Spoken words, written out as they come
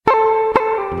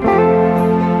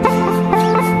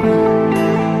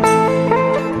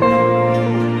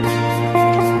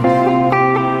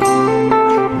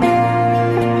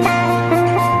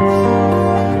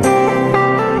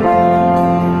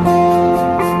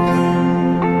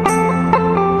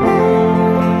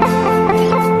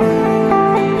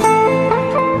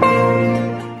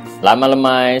Selamat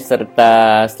lemai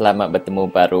serta selamat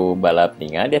bertemu baru bala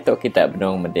peninga. Dia tok kita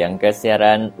benung mediang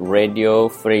kesiaran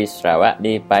Radio Free Sarawak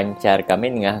dipancar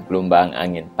kami dengan gelombang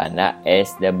angin pandak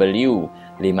SW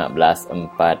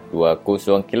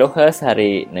 15420 kHz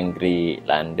hari negeri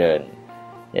London.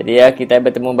 Jadi kita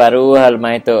bertemu baru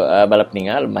lemai tok bala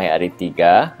peninga lemai hari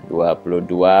 3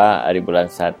 22 hari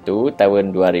bulan 1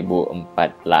 tahun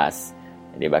 2014.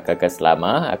 Jadi bakal ke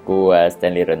selama aku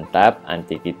Stanley Rentap,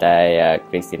 anti kita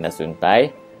Christina Suntai,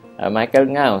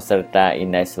 Michael Ngau serta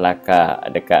Indai Selaka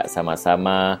dekat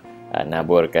sama-sama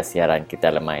nabur ke siaran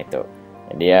kita lemai tu.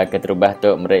 Jadi keterubah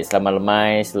tu merik selamat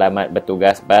lemai, selamat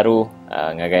bertugas baru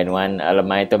ngagainuan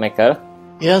lemai tu Michael.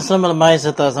 Ya, selamat lemai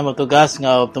serta selamat tugas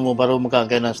ngau bertemu baru muka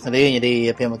ngagainuan sendiri.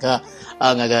 Jadi apa muka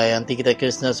ngagai anti kita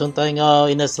Christina Suntai ngau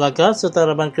Indai Selaka serta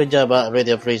raban kerja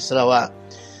Radio Free Sarawak.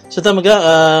 Serta juga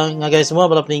ngagai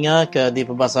semua bala peninga di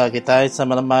pembahasa kita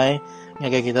sama lemai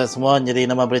ngagai kita semua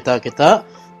jadi nama berita kita.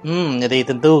 Jadi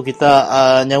tentu kita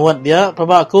nyawat dia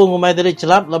perba aku ngumai dari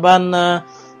celap laban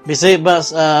bisik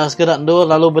bas sekedak ndo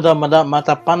lalu beda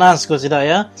mata panas ko sida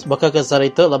ya. Sebab ke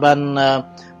sari itu laban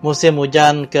musim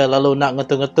hujan ke lalu nak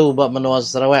ngetu-ngetu buat menua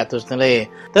Sarawak tu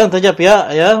sendiri. Dan terjap ya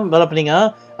bala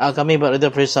peninga kami buat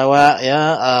Radio Free Sarawak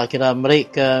ya kira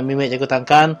merik ke mimik jago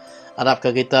tangkan harap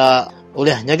ke kita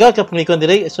boleh jaga ke pengikuan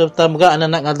diri serta juga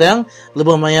anak-anak ngadang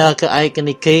lebih maya ke ai ke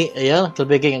niki ya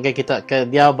lebih dengan kita ke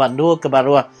dia bandu ke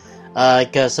baru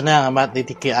ke senang amat di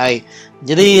tiki ai.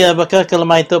 Jadi bakal ke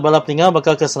lemah itu bala peninga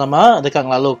bakal ke selama dekat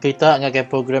lalu kita ngagai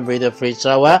program Radio Free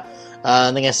Sarawak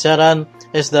dengan siaran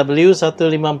SW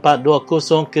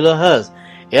 15420 kHz.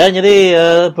 Ya, jadi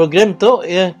program tu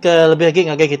ya ke lebih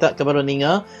lagi ngagai kita ke baru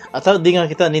ninga atau dengan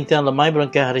kita nintian lemai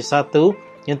berangkai hari 1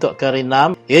 untuk ke hari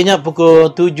 6. Ianya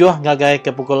pukul 7 ngagai ke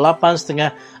pukul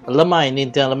 8.30 lemai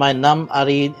nintian lemai 6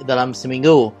 hari dalam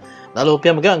seminggu. Lalu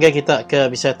pihak megang ngagai kita ke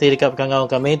bisa dekat pekangau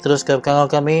kami terus ke pekangau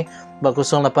kami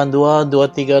 082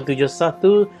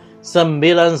 2371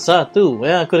 91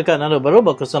 ya aku dekat lalu baru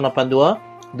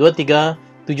 082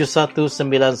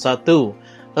 237191.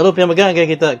 Lalu pihak megang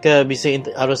ngagai kita ke bisa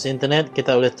arus internet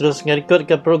kita boleh terus ngerekod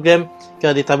ke program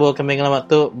ke ditabur kami ngelamat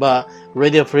tu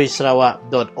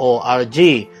radiofreesarawak.org.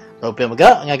 Lalu pihak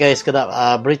megang ngagai sekedap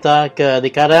berita ke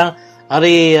di karang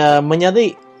hari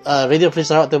menyadi Radio Free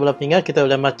Sarawak tu bala peninga kita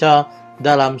boleh baca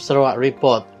dalam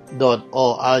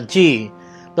sarawakreport.org.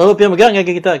 Lalu pihak megang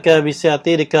ngagai kita ke bisa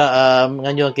hati dekat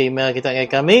menganjur ke email kita ngagai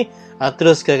kami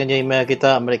terus ke kanjur email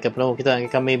kita mereka penuh kita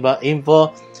ngagai kami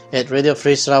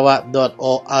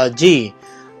info@radiofreesarawak.org.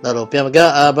 Lalu pihak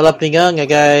megang bala peninga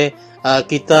ngagai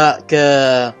kita ke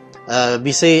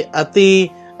bisa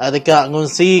hati dekat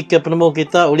ngungsi ke penemu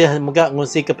kita boleh megang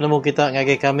ngungsi ke penemu kita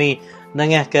ngagai kami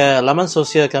nengah ke laman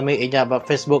sosial kami inya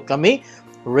Facebook kami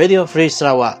Radio Free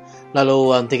Sarawak.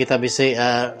 Lalu nanti kita bisa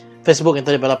Facebook yang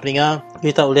tadi bala peninga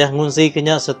kita boleh ngungsi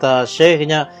kenya serta share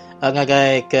kenya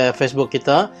ngagai ke Facebook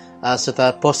kita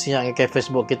serta post yang ngagai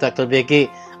Facebook kita ke lebih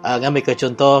ngambil ke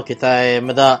contoh kita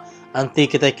meda anti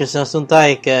kita Christina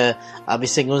Suntai ke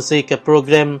bisa ngungsi ke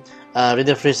program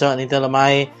Radio Free Sarawak ni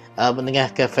lemai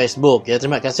menengah ke Facebook ya.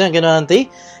 Terima kasih yang kena nanti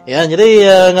ya. Jadi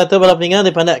ngata bala peninga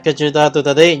dipandak ke cerita tu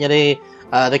tadi. Jadi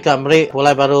dekat merik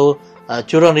mulai baru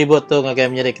curang ribut tu ngagai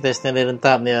menjadi kita sendiri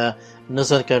rentap ya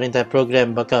menusun ke rintai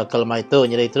program bakal kelma itu.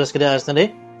 Jadi terus ke dia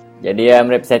sendiri. Jadi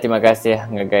merik saya terima kasih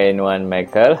ngagai Nuan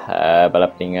Michael bala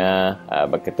peninga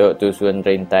berketuk tusun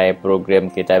rintai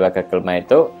program kita bakal kelma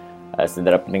itu.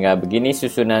 Saudara pendengar, begini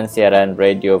susunan siaran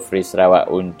Radio Free Sarawak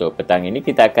untuk petang ini.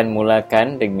 Kita akan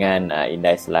mulakan dengan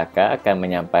Indai Selaka akan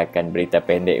menyampaikan berita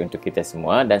pendek untuk kita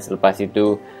semua dan selepas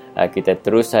itu kita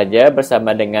terus saja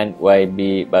bersama dengan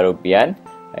YB Baru Bian.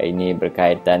 Ini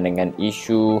berkaitan dengan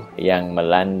isu yang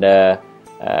melanda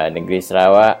negeri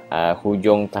Sarawak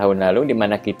hujung tahun lalu di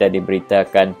mana kita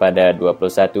diberitakan pada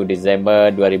 21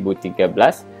 Disember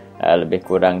 2013 lebih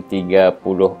kurang 30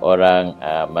 orang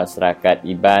masyarakat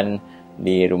Iban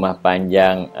di Rumah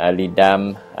Panjang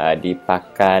Lidam di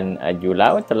Pakan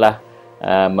Julau telah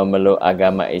memeluk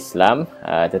agama Islam,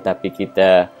 tetapi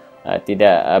kita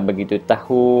tidak begitu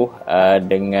tahu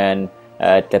dengan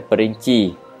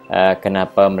terperinci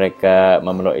kenapa mereka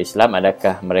memeluk Islam.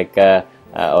 Adakah mereka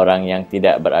orang yang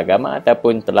tidak beragama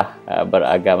ataupun telah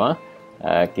beragama?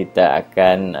 Kita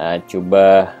akan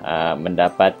cuba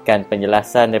mendapatkan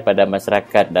penjelasan daripada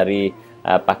masyarakat dari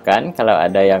Pakan kalau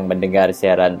ada yang mendengar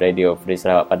siaran Radio Free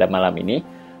Sarawak pada malam ini.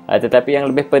 Tetapi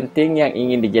yang lebih penting yang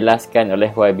ingin dijelaskan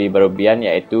oleh YB Baru Bian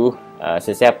iaitu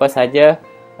sesiapa saja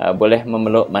boleh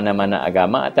memeluk mana-mana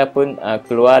agama ataupun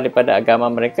keluar daripada agama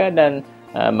mereka dan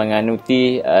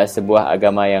menganuti sebuah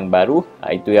agama yang baru,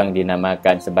 itu yang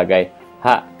dinamakan sebagai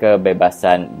hak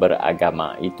kebebasan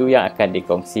beragama. Itu yang akan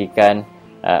dikongsikan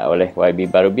oleh YB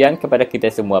Baru Bian kepada kita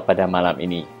semua pada malam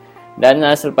ini. Dan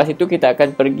selepas itu kita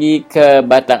akan pergi ke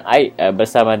Batang Air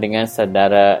bersama dengan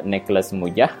saudara Nicholas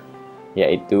Mujah,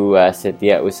 iaitu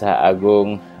Setiausaha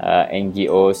Agung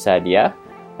NGO Sadia.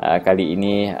 Kali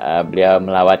ini beliau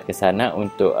melawat ke sana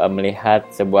untuk melihat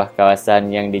sebuah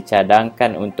kawasan yang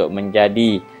dicadangkan untuk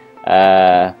menjadi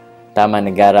taman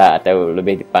negara atau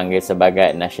lebih dipanggil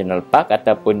sebagai National Park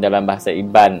ataupun dalam bahasa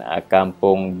Iban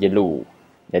Kampung Jelu.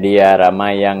 Jadi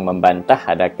ramai yang membantah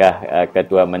adakah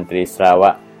Ketua Menteri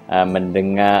Sarawak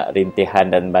mendengar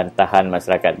rintihan dan bantahan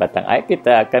masyarakat Batang Air.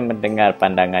 Kita akan mendengar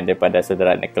pandangan daripada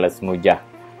saudara Nicholas Mujah.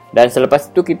 Dan selepas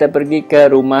itu kita pergi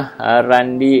ke rumah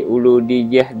Randi Ulu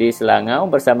Dijih di Selangau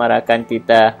bersama rakan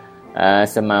kita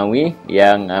Semawi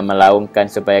yang melaungkan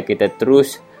supaya kita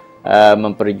terus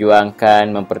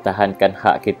memperjuangkan, mempertahankan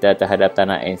hak kita terhadap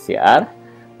tanah NCR.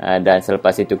 Dan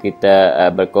selepas itu kita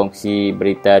berkongsi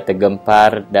berita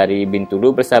tergempar dari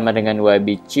Bintulu bersama dengan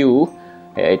YB Ciu,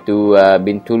 iaitu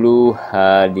Bintulu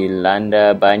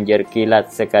dilanda banjir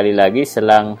kilat sekali lagi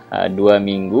selang 2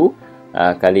 minggu.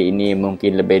 Kali ini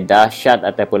mungkin lebih dahsyat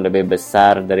ataupun lebih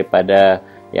besar daripada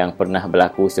yang pernah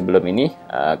berlaku sebelum ini.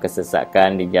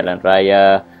 Kesesakan di jalan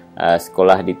raya,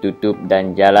 sekolah ditutup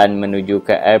dan jalan menuju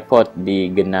ke airport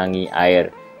digenangi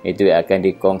air. Itu akan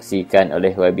dikongsikan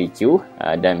oleh YB Chu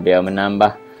dan beliau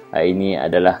menambah ini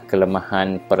adalah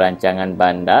kelemahan perancangan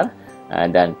bandar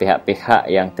dan pihak-pihak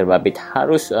yang terbabit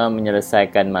harus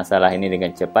menyelesaikan masalah ini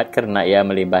dengan cepat kerana ia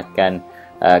melibatkan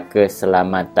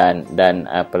keselamatan dan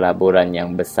pelaburan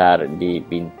yang besar di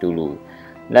Bintulu.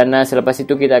 Dan selepas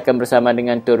itu kita akan bersama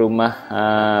dengan Tuan Rumah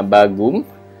Bagum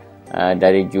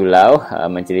dari Julau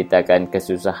menceritakan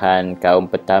kesusahan kaum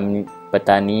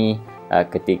petani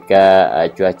ketika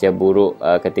cuaca buruk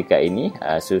ketika ini,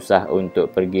 susah untuk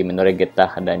pergi menoreh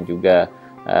getah dan juga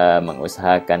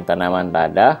mengusahakan tanaman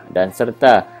lada dan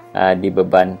serta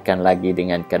dibebankan lagi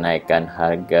dengan kenaikan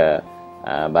harga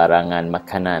barangan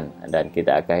makanan. Dan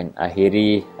kita akan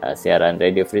akhiri siaran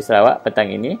Radio Free Sarawak petang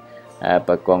ini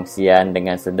perkongsian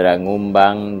dengan saudara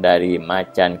Ngumbang dari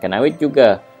Macan Kenawit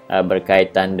juga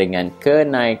berkaitan dengan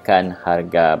kenaikan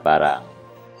harga barang.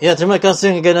 Ya, terima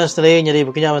kasih kerana setelah jadi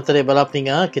berkenaan menteri balap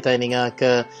ninga. Kita ninga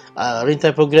ke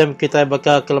rintai program kita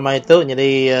bakal kelemah itu.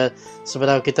 Jadi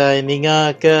sebenarnya kita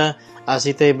ninga ke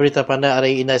siti berita pandai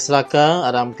hari Indai Selaka.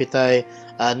 Adam kita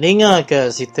ninga ke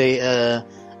siti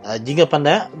jingga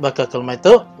pandai bakal kelemah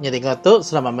itu. Jadi ngatu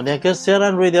selamat mendengar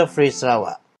siaran Radio Free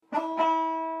Sarawak.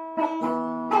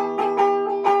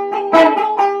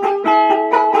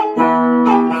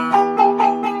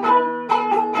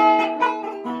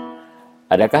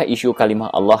 Adakah isu kalimah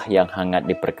Allah yang hangat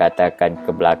diperkatakan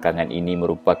kebelakangan ini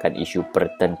merupakan isu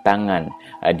pertentangan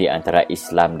di antara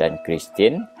Islam dan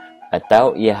Kristian,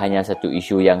 atau ia hanya satu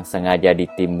isu yang sengaja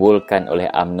ditimbulkan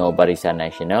oleh UMNO Barisan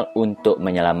Nasional untuk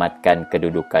menyelamatkan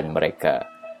kedudukan mereka?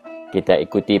 Kita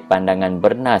ikuti pandangan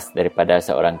bernas daripada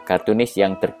seorang kartunis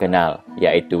yang terkenal,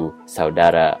 iaitu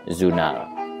saudara Zunal.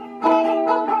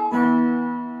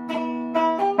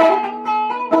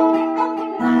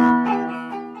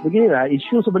 Beginilah,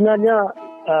 isu sebenarnya,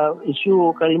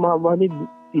 isu kalimah Allah ni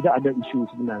tidak ada isu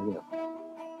sebenarnya.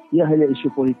 Ia hanya isu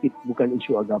politik, bukan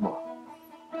isu agama.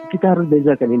 Kita harus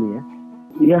bezakan ini ya.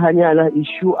 Ia hanya adalah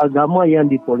isu agama yang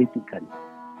dipolitikkan.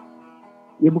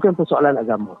 Ia bukan persoalan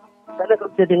agama. Karena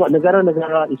kalau kita tengok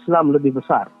negara-negara Islam lebih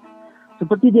besar,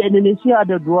 seperti di Indonesia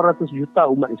ada 200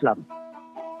 juta umat Islam.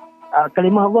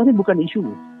 Kalimah Allah ni bukan isu.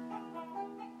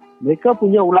 Mereka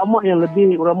punya ulama yang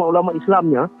lebih, ulama-ulama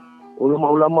Islamnya,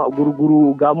 ulama-ulama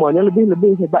guru-guru agamanya lebih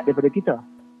hebat daripada kita,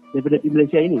 daripada di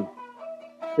Malaysia ini.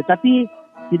 Tetapi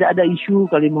tidak ada isu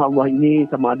kalimah Allah ini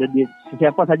sama ada dia,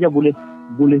 siapa saja boleh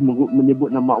menyebut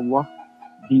nama Allah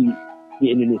di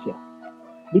Indonesia.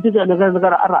 Itu juga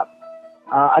negara-negara Arab.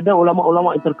 Ada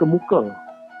ulama-ulama yang terkemuka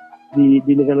di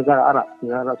negara-negara Arab,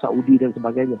 negara Arab Saudi dan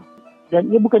sebagainya. Dan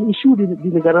ia bukan isu di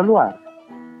negara luar.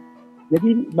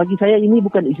 Jadi bagi saya ini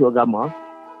bukan isu agama.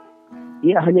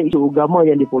 Ia hanya isu agama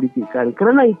yang dipolitikkan.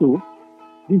 Kerana itu,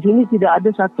 di sini tidak ada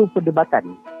satu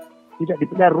perdebatan. Tidak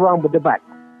diberikan ruang berdebat.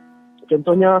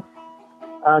 Contohnya,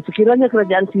 sekiranya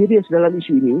kerajaan serius dalam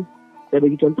isu ini, saya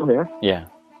bagi contoh ya. Yeah.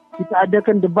 Kita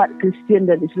adakan debat Kristian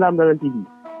dan Islam dalam TV.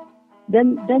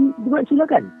 Dan debat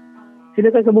silakan.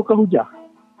 Silakan kemuka hujah.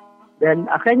 Dan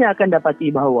akhirnya akan dapati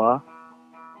bahawa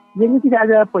ini tidak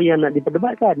ada apa yang nak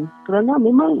diperdebatkan. Kerana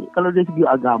memang kalau dari segi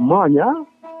agamanya,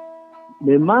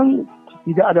 memang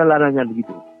tidak ada larangan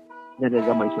begitu dari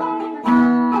agama Islam.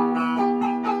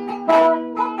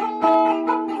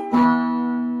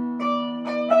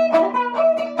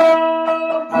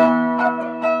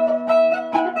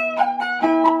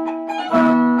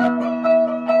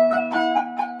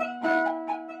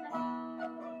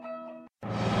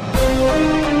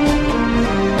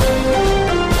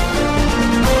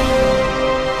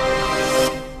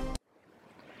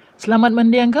 Selamat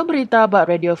mendiang ke berita bak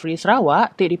Radio Free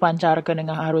Sarawak, tik dipancar ke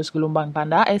dengan arus gelombang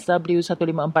panda SW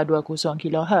 15420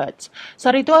 kHz.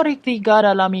 Sari tu hari 3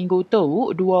 dalam minggu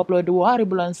tu, 22 hari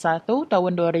bulan 1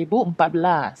 tahun 2014.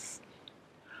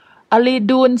 Ali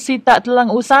dun si tak telang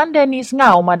usan Dennis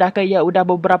Ngau madah kaya udah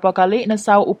beberapa kali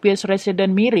nesau upis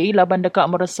residen Miri laban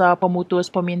dekat merasa pemutus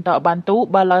peminta bantu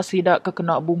bala sidak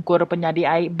kekena bungkur penyadi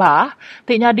air bah,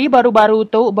 tik nyadi baru-baru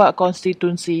tu bak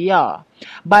konstitusi ya.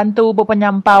 Bantu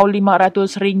berpenyampau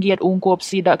RM500 ungkup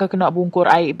sidak kekena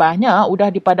bungkur air bahnya udah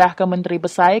dipadah ke Menteri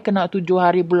Besar kena 7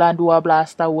 hari bulan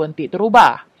 12 tahun tik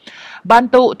terubah.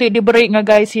 Bantu tik diberi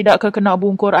ngagai sidak kekena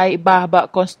bungkur air bah bak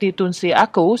konstitusi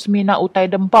aku semina utai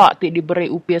dempak tik diberi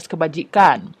upis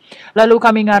kebajikan. Lalu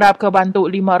kami ngarap ke bantu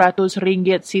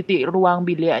RM500 siti ruang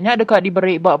biliknya dekat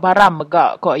diberi bak barang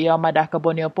megak kok ia madah ke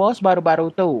Borneo Post baru-baru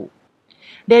tu.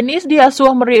 Dennis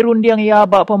diasuh meri rundiang ia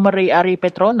bak pemeri Ari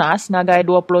Petronas ngagai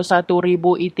 21,000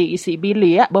 iti isi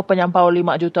bilik berpenyampau RM5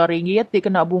 juta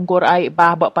dikena bungkur air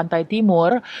bah bak Pantai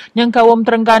Timur yang kawum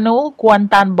Terengganu,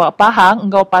 Kuantan bak Pahang,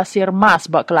 engkau Pasir Mas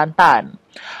bak Kelantan.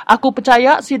 Aku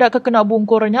percaya sidak kekena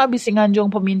bungkurnya bisi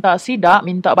nganjung peminta sidak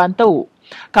minta bantu.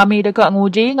 Kami dekat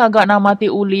nguji ngagak nama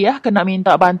ti uliah kena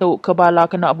minta bantu kebala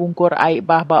kena bungkur air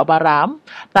bah bak baram,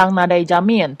 tang nadai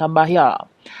jamin tambah ya.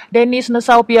 Dennis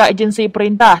nesau pihak agensi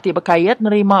perintah ti berkait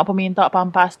nerima peminta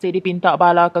pampas ti dipinta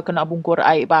bala ke kena bungkur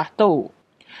air bah tu.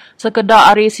 Sekedar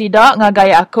hari sidak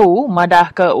ngagai aku, madah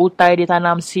ke utai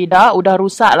ditanam sidak udah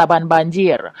rusak laban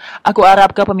banjir. Aku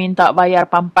harap ke peminta bayar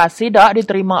pampas sidak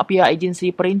diterima pihak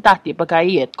agensi perintah ti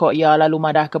berkait kok ia lalu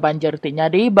madah ke banjir ti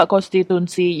nyadi bak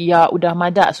konstitusi ia udah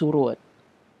majak surut.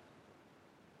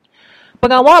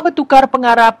 Pengawal bertukar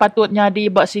pengarap patut nyadi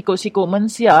bak sikut-sikut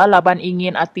mensia laban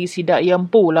ingin ati sidak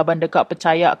yempu laban dekat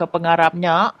percaya ke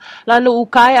pengarapnya lalu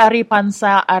ukai hari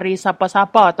pansa hari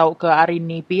siapa-siapa tau ke hari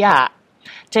ni pihak.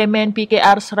 Chairman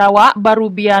PKR Sarawak Baru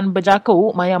Bian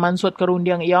berjaku maya mansut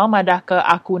kerundiang ia madah ke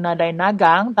aku nadai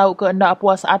nagang tau ke endak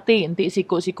puas hati entik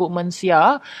sikut-sikut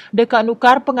mensia dekat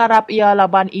nukar pengarap ia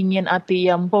laban ingin ati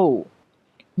yempu.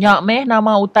 Nyak meh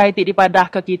nama utai ti dipadah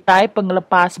ke kitai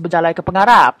pengelepas berjalai ke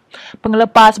pengarap.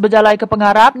 Pengelepas berjalai ke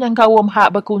pengarap yang kawum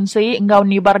hak berkunci engkau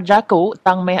nibar jaku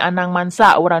tang meh anang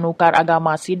mansa orang nukar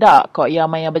agama sidak kok ia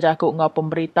maya berjaku engkau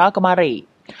pemberita kemari.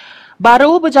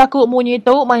 Baru berjaku munyi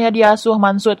tu maya diasuh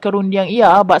mansut kerundiang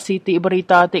ia bak siti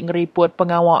berita tik ngeriput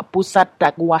pengawal Pusat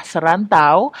Dakwah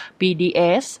Serantau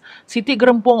PDS siti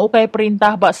gerempung ukai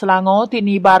perintah bak Selangor tik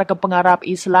nibar ke pengarap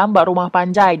Islam bak rumah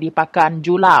panjai di Pakan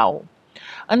Julau.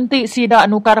 Entik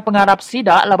sidak nukar pengarap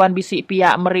sidak laban bisik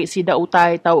pihak merik sidak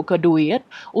utai tau ke duit,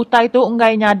 utai tu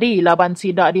enggai nyadi laban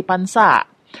sidak dipansak.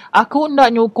 Aku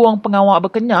ndak nyukung pengawal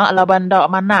berkenyak laban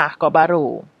ndak manah kau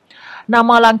baru.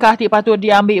 Nama langkah ti patut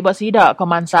diambil buat sidak ke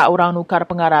mansa orang nukar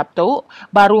pengarap tu,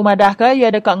 baru madah ke ia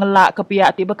dekat ngelak ke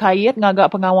pihak ti berkait ngagak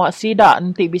pengawal sidak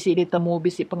entik bisik ditemu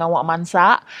bisik pengawal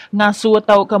mansa, ngasu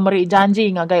tau ke merik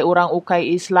janji ngagai orang ukai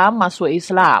Islam masuk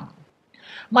Islam.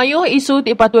 Mayuh isu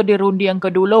ti patut dirundi yang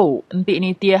kedulu. Entik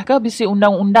ni tiah ke bisi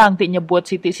undang-undang ti nyebut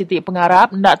sitik-sitik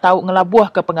pengarap ndak tahu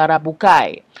ngelabuh ke pengarap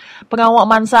bukai.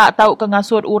 Pengawak mansa tahu ke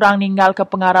ngasut orang ninggal ke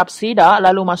pengarap sidak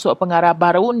lalu masuk pengarap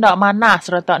baru ndak manah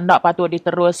serta ndak patut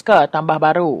diterus ke tambah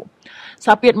baru.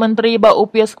 Sapit Menteri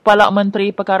Upis Kepala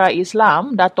Menteri Perkara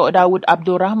Islam, Datuk Daud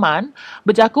Abdul Rahman,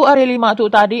 berjaku hari 5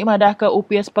 tu tadi madah ke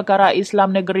Upis Perkara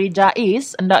Islam Negeri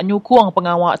Jais ndak nyukung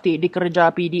pengawak ti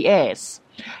dikerja PDS.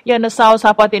 Yang nesau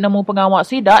siapa ti nemu pengawak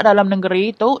sidak dalam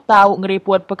negeri tu tahu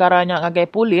ngeriput perkaranya ngagai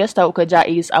polis tahu ke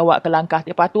Jais awak ke langkah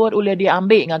ti patut boleh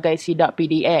diambil ngagai sidak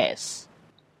PDS.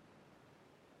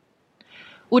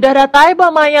 Udah datai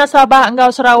bermaya Sabah engkau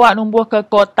Sarawak numbuh ke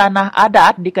Kod Tanah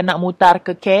Adat dikena mutar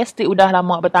ke kes ti udah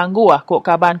lama bertangguh kod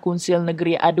Kaban Kunsil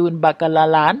Negeri Adun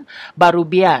Bakalalan Baru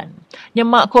Bian.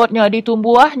 Nyemak kodnya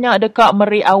ditumbuhnya dekat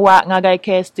meri awak ngagai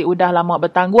kes ti udah lama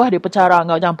bertangguh di pecara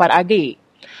engkau jampat agi.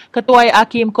 Ketua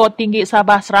Hakim Kod Tinggi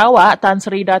Sabah Sarawak Tan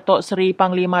Sri Datuk Seri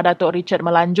Panglima Datuk Richard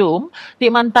Melanjum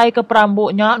dimantai ke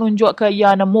perambuknya nunjuk ke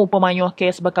ia nemu pemayuh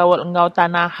kes berkawal engkau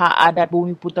tanah hak adat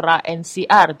Bumi Putera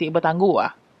NCR ti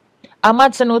bertangguh.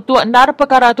 Amat senutuk ndar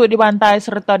perkara tu dibantai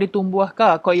serta ditumbuh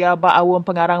ke ko ia bak awam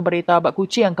pengarang berita bak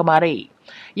kucing kemari.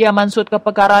 Ia mansut ke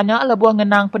perkaranya lebuh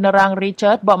ngenang penerang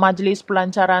Richard bak Majlis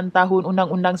Pelancaran Tahun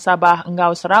Undang-Undang Sabah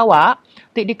Engkau Sarawak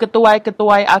tik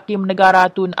diketuai-ketuai Hakim Negara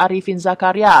Tun Arifin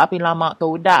Zakaria apin lama ke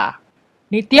udah.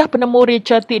 Nitiah penemu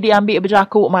Richard tik diambil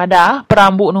berjakuk madah,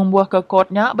 perambuk numbuh ke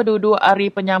kodnya berduduk hari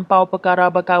penyampau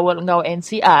perkara berkawal engkau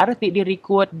NCR tik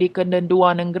dirikut di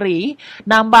Kendendua Negeri,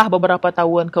 nambah beberapa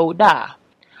tahun ke udah.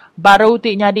 Baru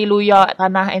tik nyadi luya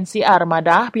tanah NCR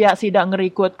madah, pihak sidang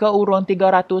ngerikut ke urung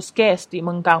 300 kes tik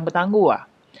mengkang bertangguh.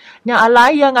 Nya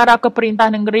alai yang ngarap ke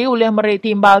perintah negeri oleh meri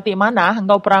timbal ti mana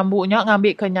engkau perambuknya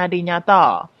ngambil ke nyadi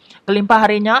nyata. Kelimpah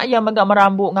harinya ia megak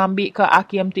merambuk ngambil ke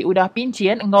hakim ti udah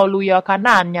pincin engkau luya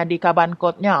kanan nyadi kaban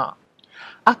kotnya.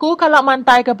 Aku kalau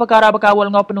mantai ke perkara berkawal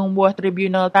ngau penumbuh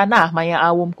tribunal tanah maya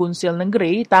awum kunsil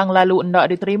negeri tang lalu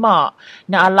endak diterima.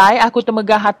 Nya alai aku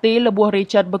temegah hati lebuh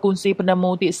Richard berkunci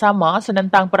penemu ti sama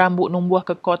senentang perambuk numbuh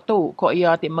ke kot tu. Kok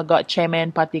ia ti megak chairman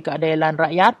Parti Keadilan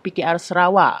Rakyat PKR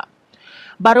Sarawak.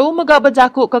 Baru megak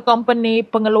berjakuk ke company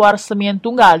pengeluar semen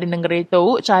tunggal di negeri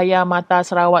tu, Cahaya Mata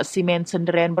Sarawak Semen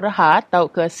Sendirian Berhad atau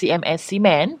ke CMS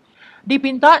Semen.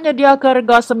 Dipinta nyedia ke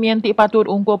rega semen ti patut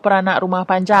ungkup peranak rumah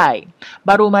panjai.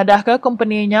 Baru madah ke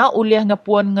company-nya ulih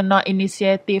ngepuan ngena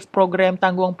inisiatif program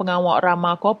tanggung pengawak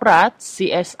ramah korporat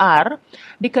CSR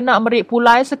dikena merik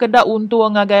pulai sekedar untuk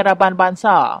ngagai raban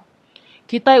bangsa.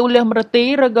 Kita ulih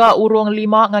mereti rega urung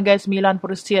 5 ngagai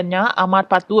 9%-nya amat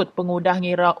patut pengudah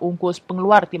ngira ungkus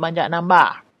pengeluar ti manjak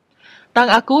nambah. Tang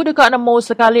aku dekat nemu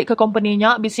sekali ke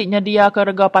company-nya bisiknya dia ke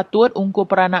rega patut ungku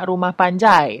peranak rumah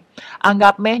panjai.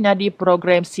 Anggap meh nyadi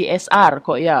program CSR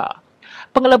kok ya.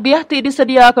 Pengelebih ti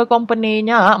disedia ke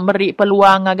company-nya meri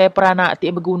peluang ngagai peranak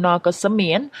ti berguna ke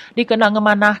semen dikena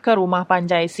ngemanah ke rumah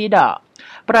panjai sida.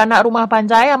 Peranak rumah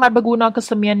panjai amat berguna ke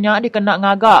semennya dikena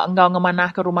ngagak engkau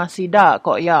ngemanah ke rumah sida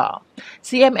kok ya.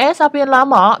 CMS apin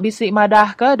lama bisik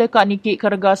madah ke dekat nikik ke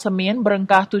rega semen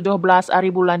berengkah 17 hari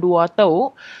bulan 2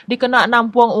 tu dikena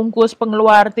nampung ungkus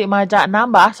pengeluar ti majak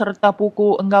nambah serta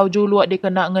puku engkau juluk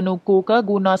dikena ngenuku ke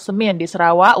guna semen di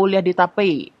Sarawak oleh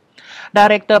ditapi.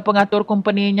 Direktur pengatur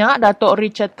company-nya Datuk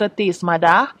Richard Curtis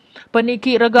madah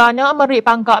peniki reganya meri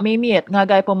pangkak mimit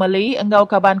ngagai pembeli engkau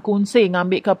kaban kunci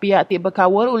ngambil ke pihak ti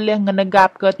berkawal oleh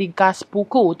ngenegap ke tingkas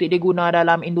puku ti diguna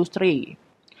dalam industri.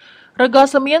 Rega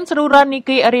semen seruran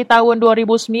niki hari tahun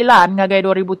 2009 ngagai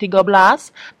 2013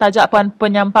 tajapan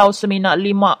penyampau semina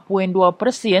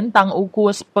 5.2% tang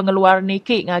ukus pengeluar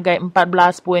niki ngagai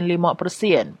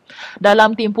 14.5%.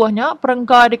 Dalam tempohnya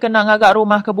perengka dikena ngagak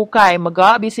rumah kebukai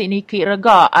megak bisik niki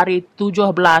rega hari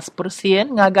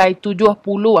 17% ngagai 70%.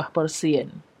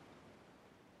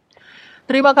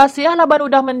 Terima kasih laban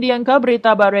udah mendiang ke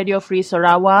berita Baru Radio Free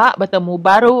Sarawak. Bertemu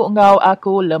baru engkau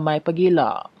aku lemai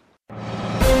pegila.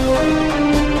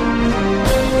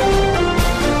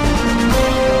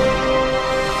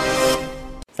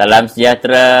 Salam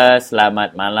sejahtera,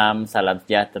 selamat malam, salam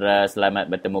sejahtera, selamat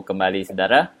bertemu kembali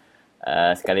saudara.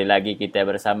 Sekali lagi kita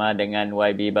bersama dengan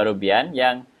YB Baru Bian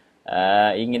yang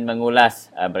ingin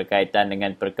mengulas berkaitan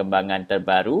dengan perkembangan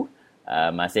terbaru,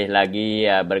 masih lagi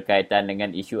berkaitan dengan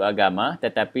isu agama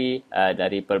tetapi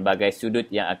dari pelbagai sudut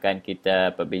yang akan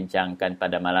kita perbincangkan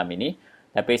pada malam ini.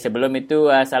 Tapi sebelum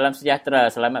itu, salam sejahtera,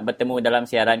 selamat bertemu dalam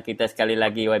siaran kita sekali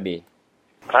lagi YB.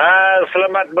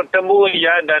 Selamat bertemu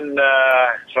ya dan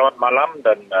selamat malam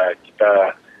dan kita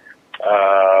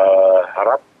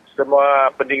harap semua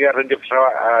pendengar Radio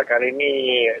Sarawak kali ini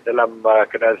dalam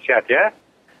keadaan sihat ya.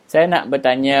 Saya nak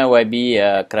bertanya YB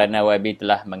kerana YB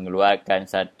telah mengeluarkan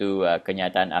satu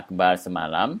kenyataan akhbar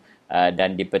semalam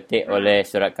dan dipetik oleh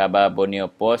surat khabar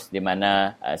Borneo Post di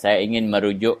mana saya ingin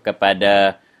merujuk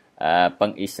kepada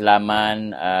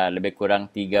pengislaman lebih kurang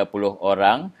 30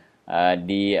 orang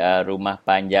di rumah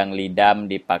panjang Lidam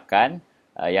di Pakan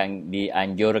yang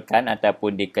dianjurkan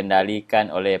ataupun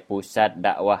dikendalikan oleh Pusat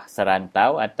Dakwah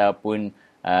Serantau ataupun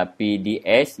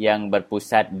PDS yang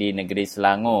berpusat di negeri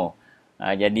Selangor.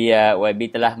 Jadi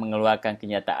YB telah mengeluarkan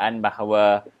kenyataan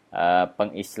bahawa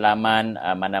pengislaman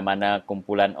mana-mana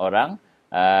kumpulan orang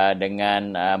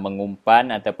dengan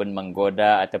mengumpan ataupun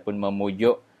menggoda ataupun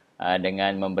memujuk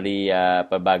dengan memberi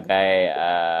pelbagai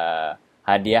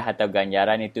hadiah atau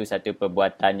ganjaran itu satu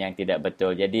perbuatan yang tidak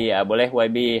betul. Jadi boleh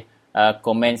YB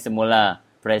komen semula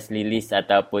press release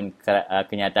ataupun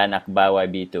kenyataan akhbar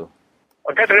YB itu.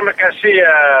 Okey, terima kasih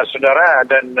saudara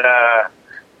dan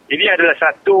ini adalah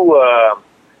satu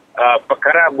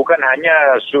perkara bukan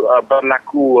hanya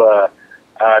berlaku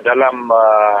dalam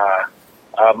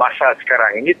masa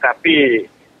sekarang ini tapi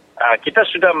kita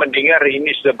sudah mendengar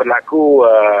ini sudah berlaku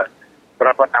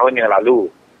beberapa tahun yang lalu,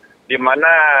 di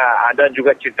mana ada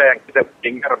juga cerita yang kita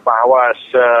dengar bahawa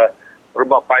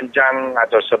rumah panjang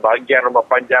atau sebahagian rumah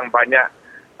panjang banyak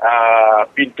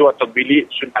pintu atau bilik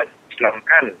sudah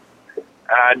diselamatkan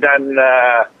dan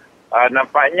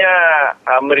nampaknya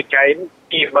mereka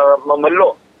ini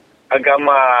memeluk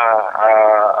agama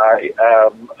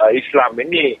Islam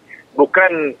ini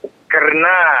bukan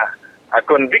kerana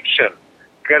conviction,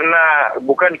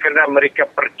 bukan kerana mereka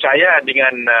percaya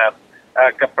dengan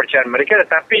kepercayaan mereka,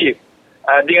 tetapi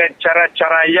dengan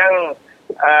cara-cara yang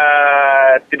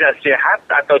tidak sihat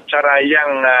atau cara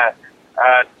yang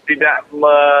tidak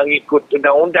mengikut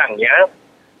undang-undang, ya.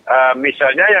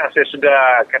 Misalnya yang saya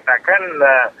sudah katakan,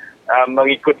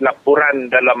 mengikut laporan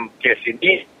dalam kes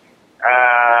ini,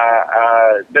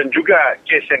 dan juga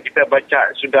kes yang kita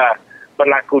baca sudah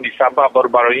berlaku di Sabah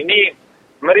baru-baru ini,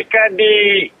 mereka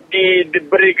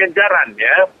diberi ganjaran,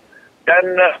 ya, dan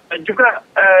juga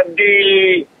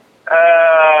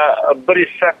beri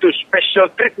satu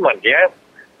special treatment, ya,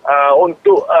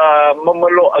 untuk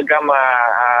memeluk agama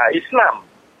Islam.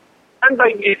 Dan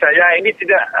bagi saya ini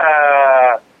tidak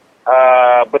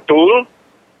betul,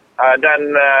 dan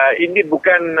ini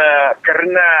bukan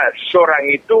kerana seorang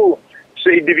itu,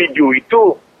 seindividu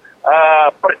itu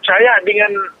percaya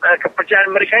dengan kepercayaan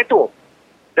mereka itu.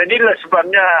 Dan inilah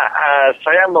sebabnya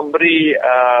saya memberi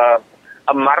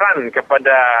amaran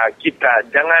kepada kita,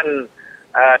 jangan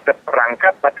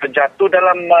terperangkap atau jatuh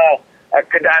dalam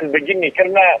keadaan begini,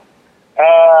 kerana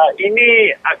ini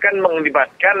akan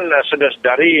melibatkan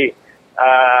saudara-saudari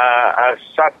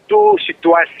satu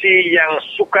situasi yang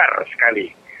sukar sekali.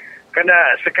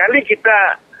 Kerana sekali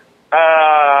kita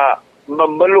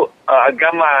memeluk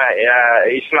agama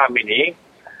Islam ini,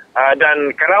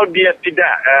 dan kalau dia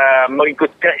tidak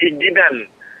mengikut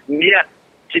keinginan niat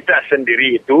kita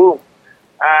sendiri itu,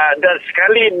 dan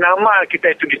sekali nama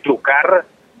kita itu ditukar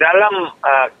dalam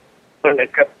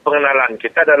pengenalan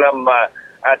kita, dalam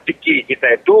tiki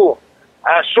kita itu,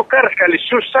 sukar sekali,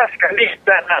 susah sekali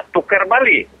kita nak tukar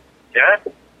balik, ya,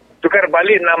 tukar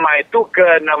balik nama itu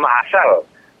ke nama asal,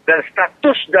 dan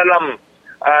status dalam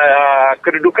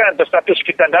kedudukan atau status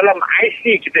kita dalam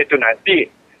IC kita itu nanti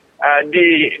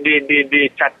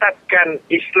dicatatkan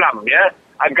Islam, ya,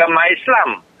 agama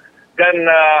Islam. Dan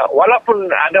walaupun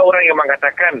ada orang yang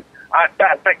mengatakan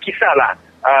tak kisahlah,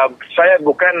 saya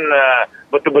bukan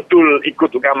betul-betul ikut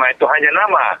agama itu, hanya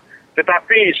nama.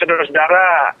 Tetapi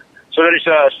saudara-saudara,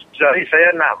 saudari-saudari,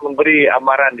 saya nak memberi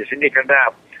amaran di sini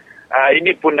kerana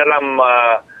ini pun dalam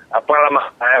pengalaman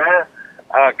saya,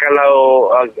 kalau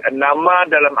nama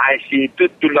dalam IC itu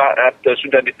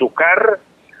sudah ditukar,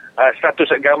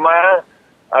 status agama,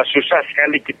 susah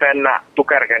sekali kita nak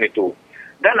tukarkan itu.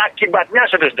 Dan akibatnya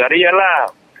saudara-saudari ialah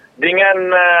dengan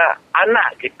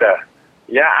anak kita,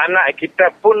 ya, anak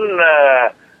kita pun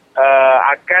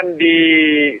akan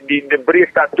diberi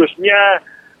statusnya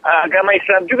agama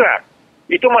Islam juga.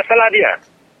 Itu masalah dia,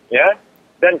 ya.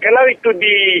 Dan kalau itu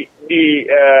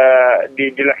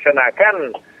dilaksanakan,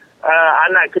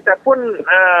 anak kita pun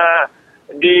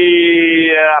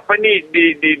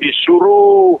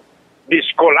disuruh di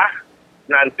sekolah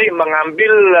nanti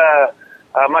mengambil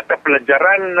mata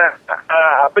pelajaran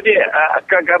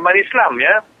keagamaan Islam,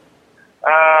 ya,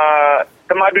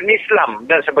 tamadun Islam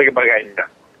dan sebagainya.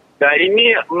 Dan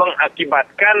ini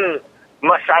mengakibatkan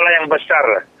masalah yang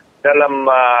besar dalam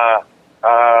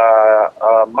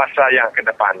masa yang ke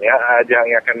depan, ya, yang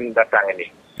akan datang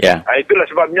ini. Ya. Itulah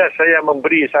sebabnya saya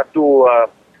memberi satu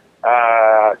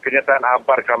kenyataan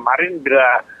abar kemarin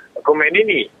bila komen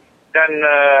ini, dan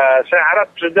saya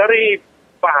harap saudari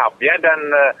faham, ya, dan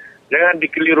jangan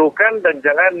dikelirukan dan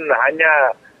jangan hanya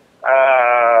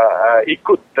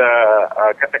ikut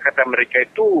kata-kata mereka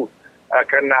itu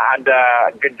kerana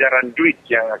ada ganjaran duit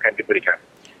yang akan diberikan.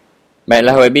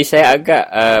 Baiklah Wabi, saya agak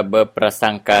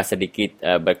berprasangka sedikit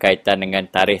berkaitan dengan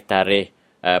tarikh-tarikh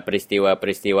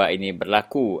peristiwa-peristiwa ini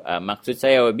berlaku. Maksud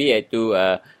saya Wabi iaitu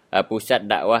Pusat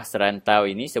Dakwah Serantau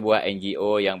ini, sebuah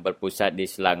NGO yang berpusat di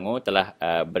Selangor, telah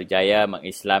berjaya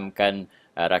mengislamkan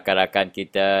rakan-rakan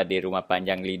kita di Rumah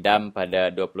Panjang Lidam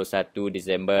pada 21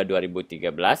 Disember 2013.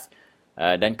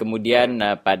 Dan kemudian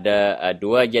pada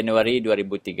 2 Januari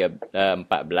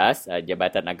 2014,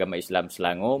 Jabatan Agama Islam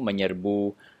Selangor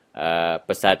menyerbu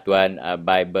Persatuan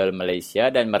Bible Malaysia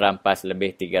dan merampas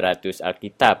lebih 300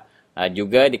 Alkitab.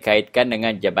 Juga dikaitkan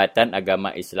dengan Jabatan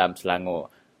Agama Islam Selangor.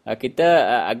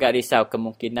 Kita agak risau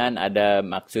kemungkinan ada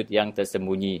maksud yang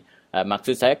tersembunyi.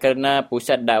 Maksud saya kerana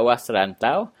Pusat Dakwah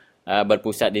Serantau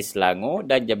berpusat di Selangor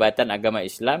dan Jabatan Agama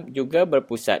Islam juga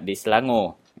berpusat di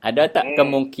Selangor. Ada tak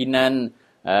kemungkinan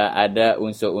ada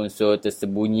unsur-unsur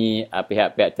tersembunyi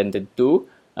pihak-pihak tertentu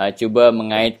cuba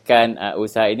mengaitkan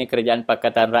usaha ini kerajaan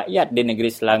Pakatan Rakyat di negeri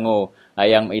Selangor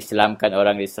yang mengislamkan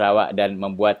orang di Sarawak dan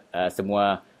membuat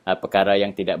semua perkara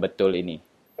yang tidak betul ini?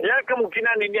 Ya,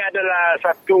 kemungkinan ini adalah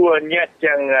satu niat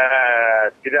yang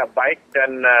tidak baik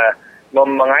dan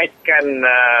mengaitkan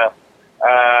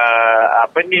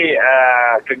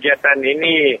kegiatan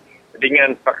ini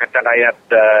dengan Pakatan Rakyat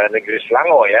negeri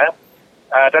Selangor, ya.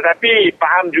 Tetapi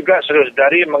faham juga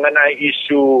saudara-saudari mengenai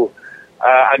isu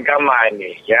agama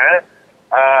ini, ya.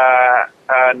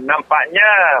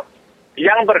 Nampaknya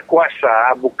yang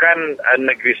berkuasa bukan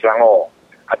negeri Selangor.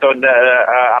 atau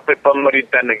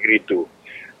pemerintah negeri itu.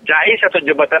 JAIS atau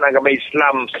Jabatan Agama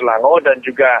Islam Selangor dan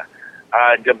juga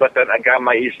Jabatan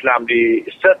Agama Islam di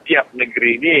setiap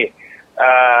negeri ini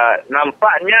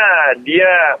nampaknya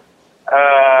dia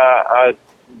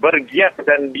bergiat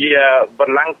dan dia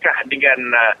berlangkah dengan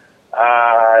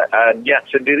niat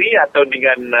sendiri atau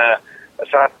dengan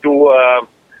satu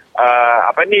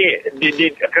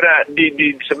kerana di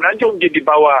Semenanjung dia di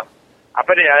bawah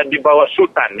di bawah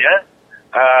sultan ya.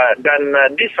 Dan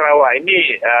di Sarawak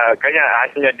ini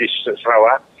hanya di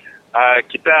Sarawak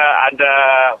kita ada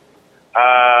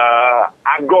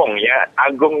Agong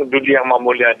Duli Yang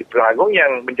Mulia di Pertuan Agong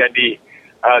yang menjadi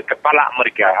kepala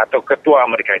mereka atau ketua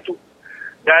mereka itu.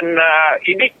 Dan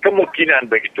ini kemungkinan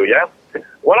begitu ya.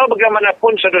 Walau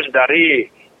bagaimanapun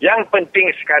saudara-saudari, yang penting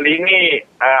sekali ini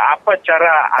apa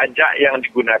cara ajak yang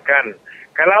digunakan.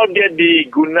 Kalau dia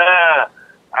diguna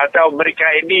atau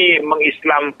mereka ini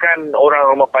mengislamkan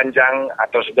orang Rumah Panjang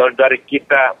atau saudara-saudari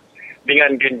kita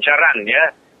dengan gencaran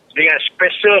ya, dengan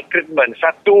special treatment,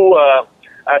 satu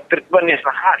treatment yang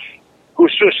khas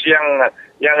khusus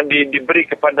yang diberi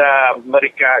kepada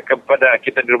mereka, kepada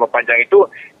kita di Rumah Panjang itu,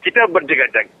 kita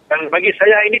berjaga-jaga. Dan bagi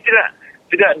saya ini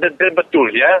tidak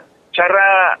betul ya, cara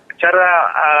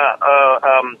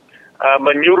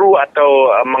menyuruh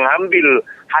atau mengambil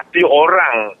hati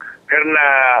orang kerana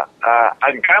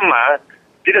agama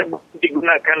tidak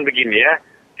digunakan begini ya.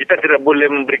 Kita tidak boleh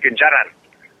memberi gencaran.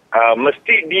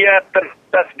 Mesti dia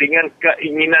terbatas dengan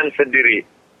keinginan sendiri.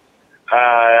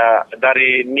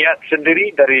 Dari niat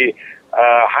sendiri, dari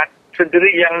hati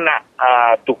sendiri yang nak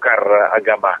tukar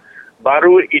agama.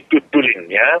 Baru itu tulen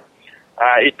ya.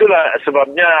 Itulah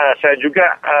sebabnya saya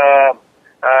juga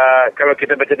kalau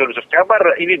kita baca dalam surat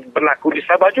khabar, ini berlaku di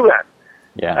Sabah juga.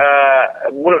 Yeah.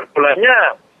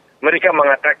 Mulanya mereka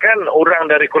mengatakan orang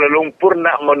dari Kuala Lumpur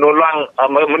nak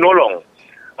menolong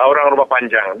orang Rumah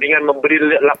Panjang dengan memberi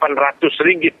RM800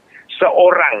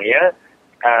 seorang ya,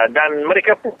 dan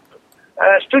mereka pun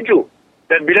setuju.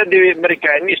 Dan bila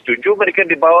mereka ini setuju, mereka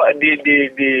dibawa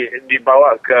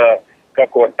ke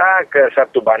kota, ke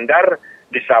satu bandar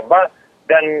di Sabah,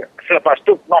 dan selepas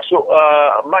itu masuk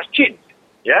masjid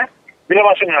ya. Bila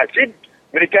masuk masjid,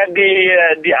 mereka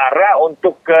diarah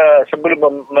untuk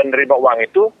sebelum menerima uang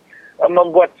itu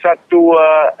membuat satu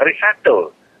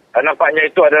recital. Nampaknya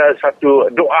itu ada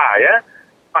satu doa ya,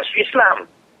 masuk Islam.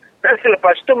 Dan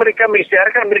selepas itu mereka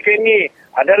mengisytiharkan mereka ini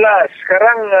adalah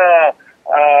sekarang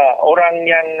orang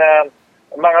yang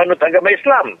menganut agama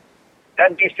Islam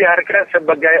dan diisytiharkan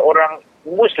sebagai orang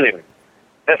Muslim.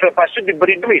 Dan selepas itu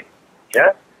diberi duit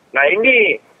ya. Nah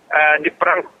ini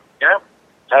diperang ya.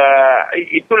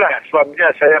 Itulah sebabnya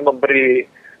saya memberi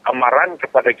amaran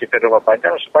kepada kita di Rumah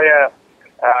Panjang supaya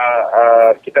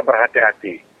kita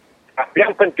berhati-hati.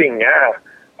 Yang pentingnya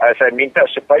saya minta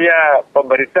supaya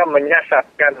pemerintah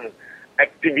menyiasatkan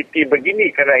aktiviti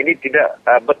begini kerana ini tidak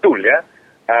betul ya.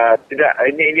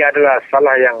 Ini adalah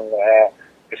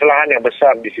kesalahan yang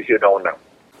besar di sisi undang-undang.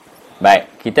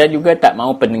 Baik, kita juga tak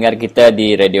mahu pendengar kita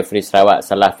di Radio Free Sarawak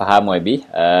salah faham YB.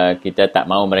 Kita tak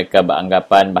mahu mereka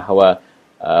beranggapan bahawa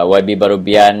YB Baru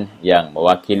Bian yang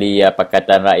mewakili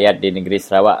Pakatan Rakyat di negeri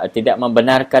Sarawak tidak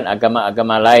membenarkan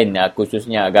agama-agama lain,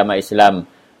 khususnya agama Islam,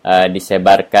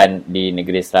 disebarkan di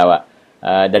negeri Sarawak.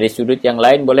 Dari sudut yang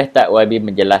lain, boleh tak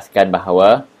YB menjelaskan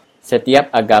bahawa setiap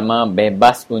agama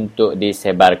bebas untuk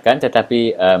disebarkan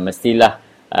tetapi mestilah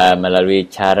melalui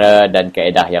cara dan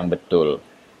kaedah yang betul?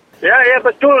 Ya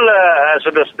betul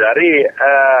saudara-saudari.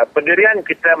 Pendirian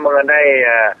kita mengenai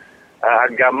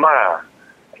agama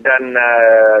dan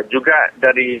juga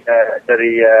dari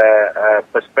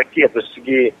perspektif atau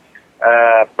segi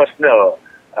personal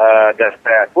dan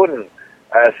saya pun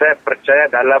saya percaya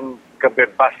dalam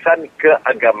kebebasan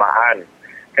keagamaan.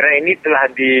 Kerana ini telah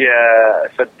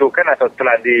disentuhkan atau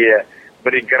telah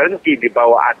diberi garanti di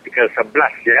bawah artikel 11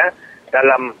 ya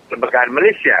dalam Perlembagaan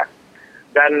Malaysia.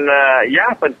 Dan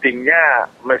yang pentingnya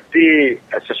mesti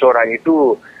seseorang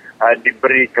itu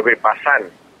diberi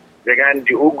kebebasan. Jangan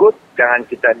diugut, jangan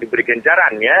kita diberi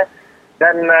gencaran ya.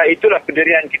 Dan itulah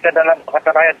pendirian kita dalam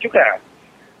Pakatan Rakyat juga.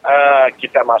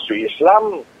 Kita masuk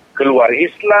Islam, keluar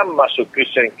Islam, masuk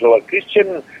Kristian, keluar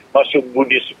Kristian, masuk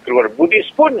Buddhis, keluar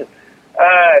Buddhis pun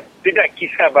tidak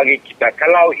kisah bagi kita.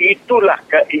 Kalau itulah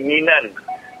keinginan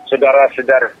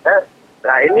saudara-saudara.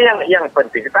 Nah ini yang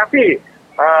penting. Tapi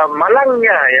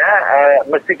malangnya ya,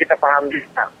 mesti kita faham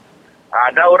juga.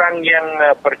 Ada orang yang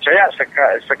percaya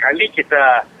sekali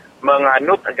kita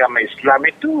menganut agama Islam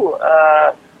itu,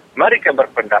 mereka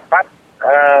berpendapat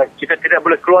kita tidak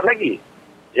boleh keluar lagi,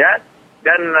 ya.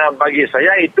 Dan bagi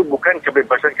saya itu bukan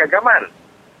kebebasan keagamaan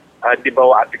di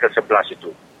bawah artikel 11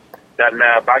 itu. Dan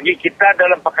bagi kita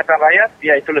dalam Pakatan Rakyat,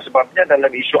 ya itulah sebabnya dalam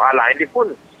isu Allah ini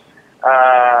pun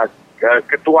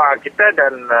ketua kita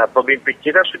dan pemimpin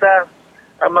kita sudah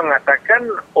mengatakan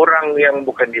orang yang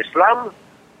bukan Islam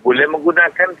boleh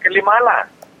menggunakan kelima Allah.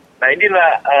 Nah inilah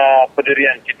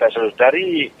pendirian kita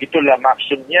saudari, itulah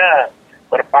maksudnya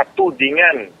berpatu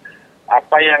dengan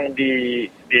apa yang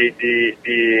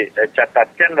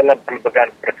dicatatkan dalam perlembagaan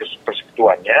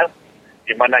persekutuannya,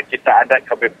 di mana kita ada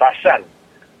kebebasan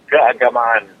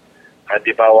keagamaan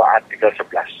di bawah artikel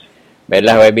 11.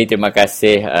 Baiklah YB, terima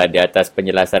kasih di atas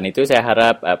penjelasan itu. Saya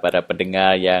harap para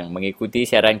pendengar yang mengikuti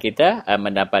siaran kita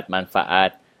mendapat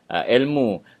manfaat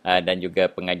ilmu dan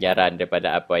juga pengajaran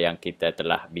daripada apa yang kita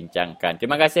telah bincangkan.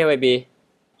 Terima kasih YB.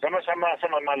 Sama-sama,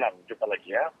 selamat malam. Jumpa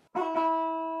lagi ya.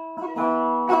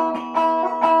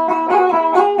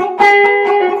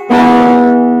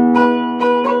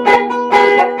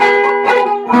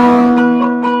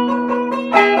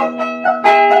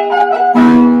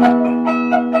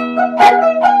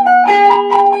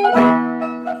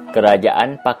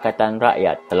 Kerajaan Pakatan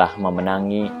Rakyat telah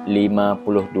memenangi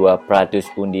 52%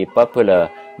 undi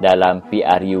popular dalam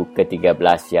PRU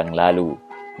ke-13 yang lalu,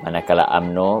 manakala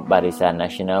UMNO Barisan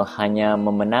Nasional hanya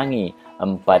memenangi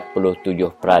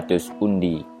 47%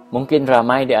 undi. Mungkin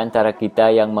ramai di antara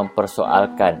kita yang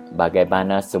mempersoalkan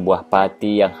bagaimana sebuah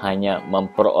parti yang hanya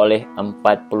memperoleh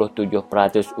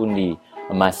 47% undi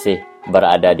masih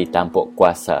berada di tampuk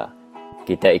kuasa.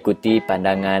 Kita ikuti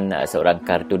pandangan seorang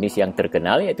kartunis yang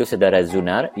terkenal, iaitu Saudara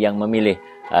Zunar, yang memilih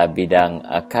bidang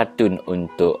kartun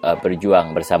untuk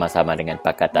berjuang bersama-sama dengan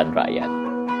Pakatan Rakyat.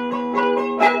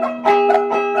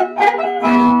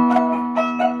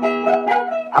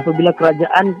 Apabila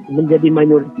kerajaan menjadi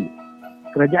minoriti,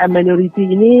 kerajaan minoriti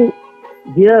ini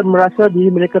dia merasa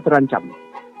diri mereka terancam.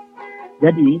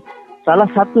 Jadi salah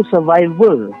satu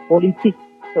survival politik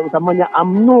terutamanya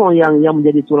UMNO yang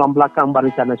menjadi tulang belakang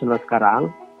Barisan Nasional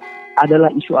sekarang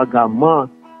adalah isu agama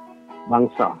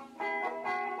bangsa.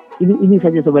 Ini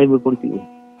saja survival politik ini.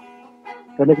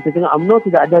 Kerana kita tengok UMNO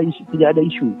tidak ada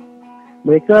isu.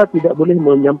 Mereka tidak boleh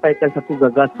menyampaikan satu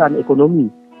gagasan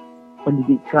ekonomi,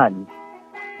 pendidikan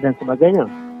dan sebagainya.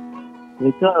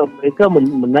 Mereka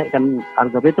menaikkan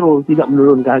harga petrol, tidak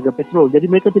menurunkan harga petrol. Jadi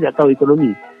mereka tidak tahu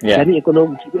ekonomi. Jadi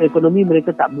ekonomi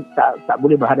mereka tak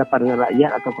boleh berhadapan dengan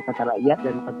rakyat atau Pakatan Rakyat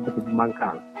dan Pakatan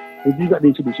Pembangkang. Itu juga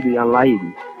di sudut-sudut yang lain.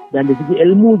 Dan dari segi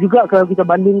ilmu juga, kalau kita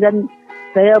bandingkan,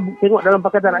 saya tengok dalam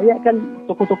Pakatan Rakyat kan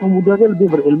tokoh-tokoh mudanya lebih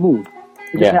berilmu.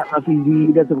 Tidak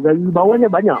Hafizi dan sebagainya, bawahnya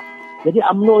banyak. Jadi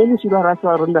UMNO ini sudah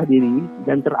rasa rendah diri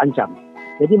dan terancam.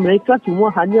 Jadi mereka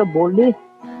cuma hanya boleh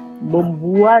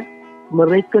membuat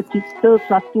mereka cipta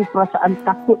satu perasaan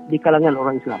takut di kalangan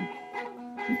orang Islam.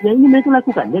 Yang ini mereka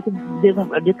lakukan.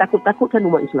 Dia takut-takutkan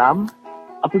umat Islam.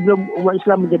 Apabila umat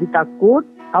Islam menjadi takut,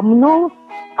 UMNO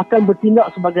akan bertindak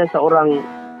sebagai seorang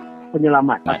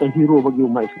penyelamat atau hero bagi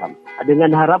umat Islam.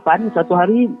 Dengan harapan satu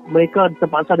hari mereka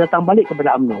terpaksa datang balik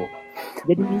kepada UMNO.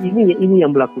 Jadi ini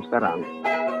yang berlaku sekarang.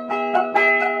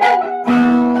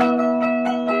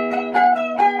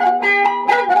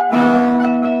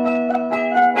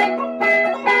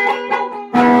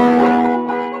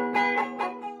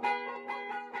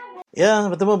 Ya,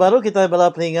 bertemu baru kita bala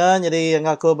peningan. Jadi yang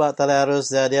aku bak tali harus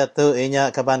dia tu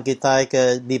inya kaban kita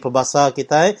di pembasa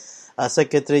kita,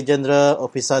 Secretary General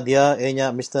Officer dia inya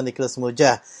Mr. Nicholas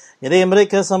Mujah. Jadi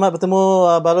mereka selamat bertemu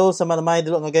baru sama lemai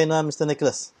dulu ngagai Mr.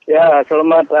 Nicholas. Ya,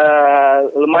 selamat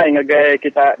lemai ngagai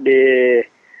kita di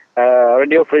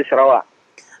Radio Free Sarawak.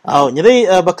 Jadi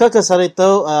bakal ke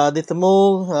sarito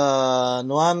ditemu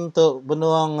nuan tu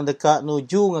benuang dekat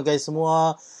nuju ngagai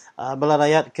semua bala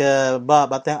rakyat ke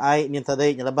batang air ni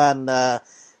tadi nyelaban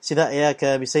sidak ya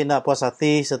ke bisa nak puas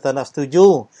hati serta nak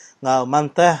setuju ngau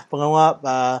mantah pengawal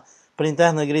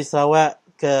perintah negeri Sarawak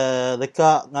ke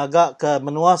dekat ngagak ke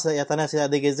menua ya tanah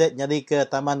sidak DGZ jadi ke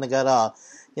Taman Negara.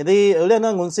 Jadi boleh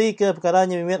nak ngungsi ke perkara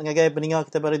yang mimit ngagai peninggal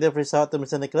kita pada Free Sarawak tu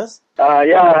Mr. Nicholas?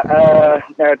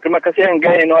 Terima kasih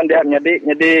ngagai nuan dia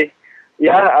jadi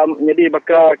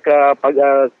bakal ke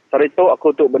sarito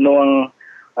aku tu benuang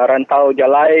rantau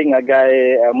jalai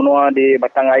ngagai menua di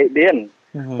Batang Air Din.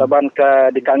 Leban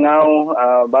ke di Kangau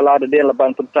bala dia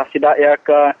leban pecah sidak ya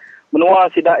ke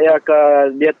menua sidak ya ke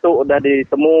dia tu dah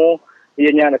ditemu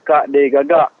ianya dekat di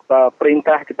gagak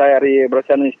perintah kita dari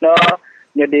Barisan Nasional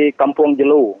jadi Kampung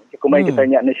Jelu. Kumai kita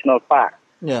nya National Park.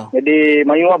 Jadi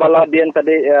mayu bala dia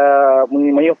tadi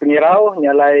mayu pengirau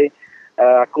nyalai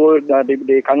aku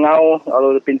di Kangau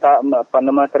lalu pinta apa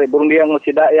nama tarik burung dia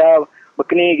sidak ya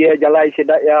bekni dia jalai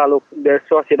sidak ya lalu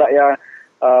desa sidak ya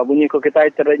bunyi ko kita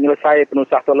cerai nyelesai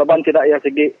penusah tu leban sidak ya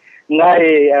segi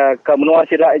ngai ke menua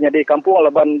sidak nya di kampung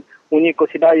leban Munyi ko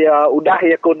sida ya udah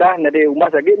ya ko dah nade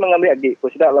umas lagi mengambil lagi. Ko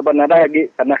sida laban nada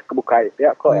lagi tanah kebukai.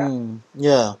 Ya ko ya.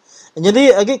 Ya.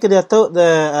 Jadi agi ke Datuk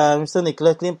Mr.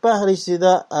 Nicholas kelimpah hari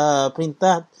sida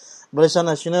perintah Barisan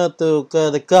Nasional tu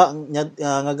ke dekat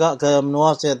ngagak ke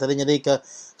menua saya tadi jadi ke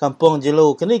Kampung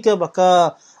Jelu. Kini ke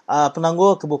bakal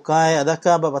penangguh kebukai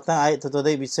adakah batang air tu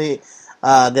tadi bisa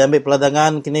diambil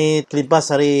peladangan kini kelimpas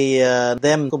hari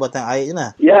dam ku batang air je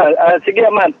nah. Ya, segi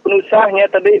amat penusahnya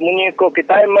tadi munyi ko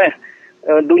kita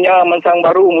dunia mansang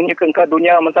baru munyi ke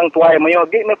dunia mansang tuai mayo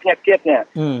gi penyakitnya.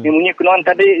 Munyi kunon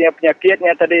tadi ya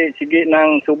penyakitnya tadi segi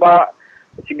nang subak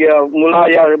segi mula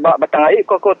ya batang air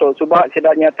ko tu subak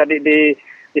sedanya tadi di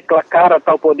kelakar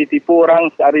ataupun ditipu orang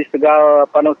dari segala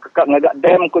panu kekak ngagak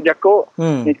dam ko jako.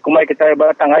 Ni kumai kita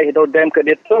batang air do dam ke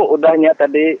detu udahnya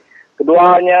tadi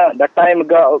keduanya datai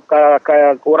mega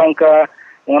ke orang ke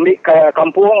ngambil ke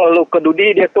kampung lalu ke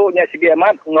dudi dia tu nya segi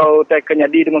amat ngau tai ke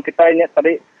nyadi dengan kita nya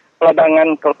tadi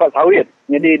peladangan kelapa sawit.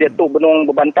 Jadi dia tu benung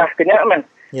berbantah kenyak man.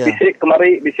 Bisik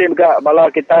kemari bisik mega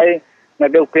bala kita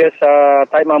naga ukes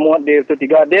tai mamuat di tu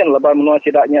 3 den lebar menua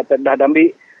sidaknya dah dambi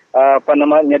apa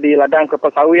namanya di ladang kelapa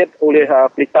sawit oleh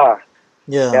pelita.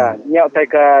 Ya, nyak tai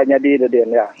ke nyadi den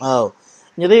ya.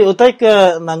 Jadi utai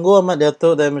ke nanggu amat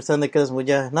Datuk dan Mr. Nicholas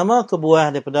Mujah. Nama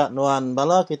kebuah daripada Nuan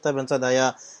Bala kita bangsa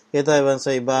Dayak, kita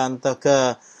bangsa Iban atau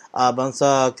ke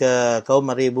bangsa ke kaum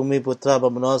Mari Bumi Putra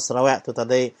Benua Sarawak tu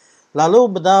tadi.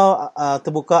 Lalu bedau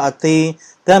terbuka hati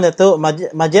dan Datuk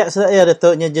majak saya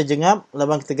Datuknya jengap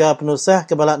labang ketiga penusah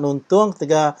kebalak nuntung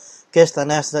ketiga kes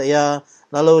tanah saya.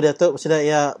 Lalu Datuk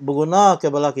sedaya berguna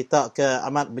ke bala kita ke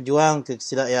amat berjuang ke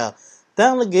sedaya.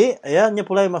 Dan lagi ya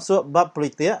nyepulai masuk bab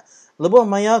politik. Lebuh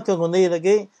maya ke ngundi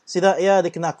lagi sida ia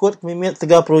dikenakut kemimit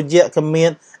 3 projek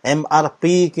kemit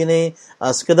MRP kini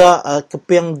sekedar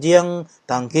kepiang jiang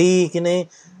tangki kini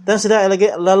dan sida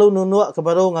lagi lalu nunuk ke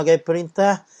baru ngagai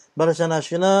perintah Barisan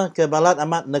Nasional ke balat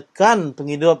amat nekan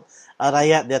penghidup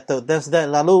rakyat Datuk dan sida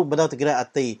lalu bedau tergerak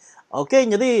hati. Okey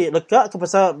jadi lekak ke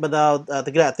pasal bedau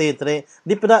tergerak hati tadi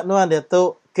di pedak Nuan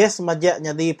Datuk kes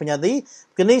majaknya di penyadi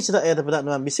kini sida ia pedak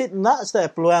Nuan bisit nak sida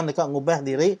peluang dekat ngubah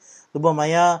diri Lubuh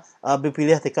maya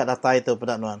berpilih dekat data itu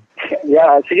pedak Nuan. Ya,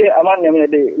 sikit aman yang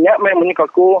menjadi. Nyak main munyi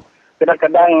aku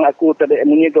kadang-kadang aku tadi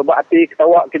munyi ke bakti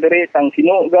ketawa ke diri sang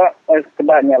sinu ga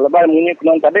kedanya. Lepas munyi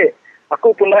kunon tadi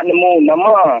aku pun nak nemu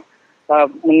nama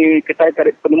munyi kita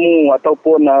tarik penemu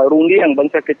ataupun rundiang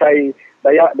bangsa kita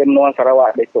Dayak dan Benua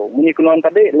Sarawak itu. Munyi kunon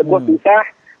tadi lebih susah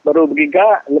baru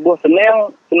bergigak, lebih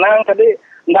senang tadi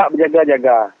nak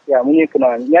berjaga-jaga. Ya, munyi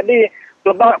kunon. Jadi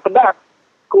lebak pedak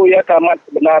ku ya kamat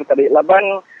benar tadi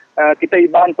laban kita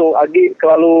bantu agi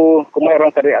kelalu kumai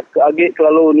orang tadi agi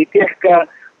kelalu nitih ke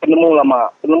penemu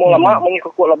lama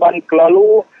mengikut laban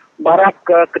kelalu barak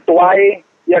ke ketuai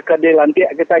ya ke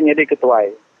dilantik kita jadi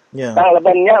ketuai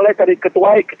labannya lah tadi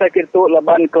ketuai kita kirtu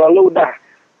laban kelalu dah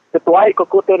ketuai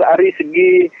kukutur dari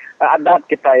segi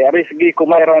adat kita ya dari segi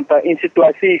kumai orang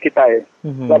institusi kita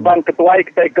laban ketuai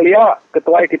kita kelia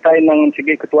ketuai kita nang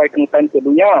segi ketuai kentan ke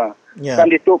dunia.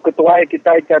 Dan itu ketua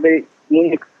kita cari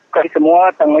menyikai semua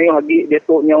tanggung lagi dia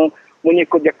tu yang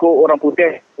menyikut jaku orang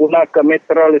putih guna ke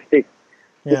materialistik.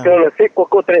 Materialistik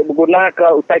koko tak berguna ke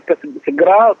utai ke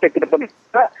segera, utai ke depan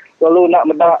lalu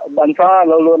nak medak bangsa,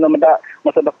 lalu nak medak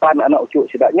masa depan anak cucu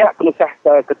sedaknya penusah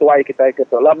ke ketua kita ke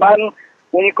laban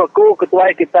menyikut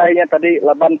ketua kita yang tadi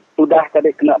laban sudah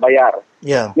tadi kena bayar.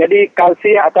 Jadi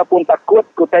kalsi ataupun takut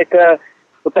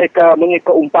utai ke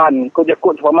mengikut umpan ko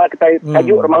jakut sama kita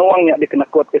tajuk remawang nya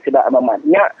dikenakut ke sidak amaman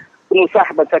nya penusah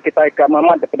bangsa kita ke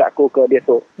amaman daripada aku ke dia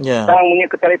tu tang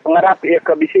mengikut tarik pengarap ia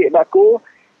ke bisik baku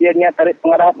ia nya tarik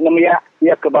pengarap nemiak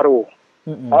ia ke baru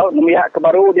nemiak ke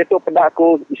baru dia tu pada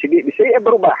aku bisik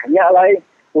berubah nya lai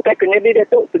utai ke nyedi dia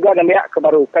tu segala nemiak ke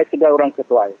baru kai segala orang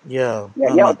ketuai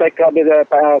nya utai ke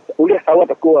boleh sawat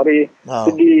aku hari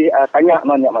segi tanya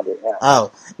nanya made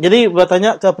jadi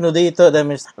bertanya ke penudi itu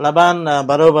dan laban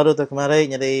baru-baru tu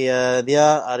kemarin jadi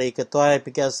dia hari ketua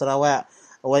PKS Sarawak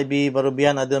YB Baru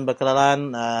Bian adun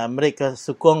berkelalan mereka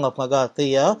sukong pengaga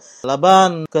hati ya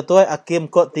laban ketua Hakim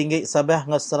Kod Tinggi Sabah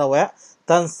ngas Sarawak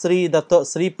Tan Sri Datuk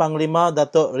Sri Panglima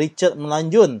Datuk Richard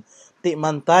Melanjun tik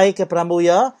mantai ke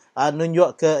Perambuya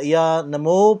nunjuk ke ia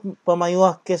nemu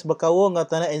pemayuah kes berkawung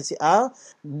ngatana NCR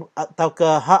atau ke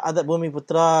hak adat bumi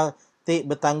putra tik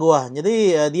bertangguh.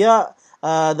 Jadi dia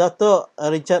Datuk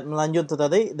Richard Melanjun tu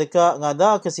tadi dekat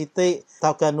ngada ke siti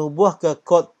atau ke nubuh ke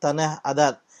kod tanah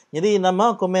adat. Jadi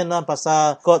nama komen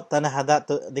pasal kod tanah adat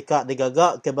tu dekat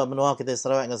digagak ke benua kita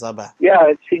Sarawak dengan Sabah. Ya,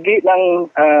 sigi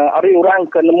nang ari orang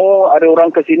ke nemu, ari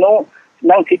orang ke sino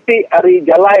nang siti ari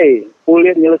jalai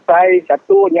boleh menyelesai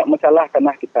satu nyak masalah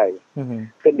tanah kita.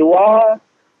 Kedua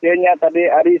Ianya tadi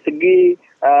dari segi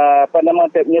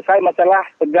menyelesaikan masalah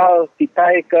tegal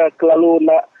kita kelalu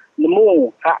nak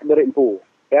nemu hak dari empu.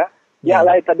 Ya. Yang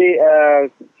lain tadi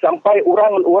sampai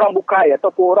orang bukai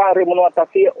ataupun orang yang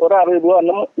menguatasi orang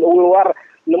yang luar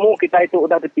nemu kita itu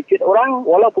sudah dipicit orang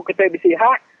walaupun kita bisi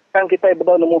hak kan kita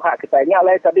betul nemu hak kita. Yang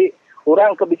lain tadi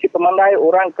orang ke bisi pemandai,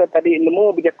 orang ke tadi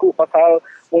nemu berjaku pasal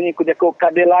bunyi kujaku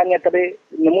keadilannya tadi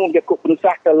nemu berjaku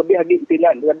penusah lebih lagi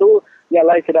tidak ngadu. Yang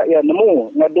lain sudah ya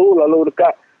nemu ngadu lalu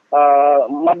dekat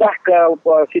madah ke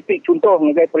sitik contoh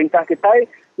mengenai perintah kita.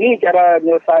 Ini cara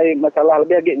menyelesaikan masalah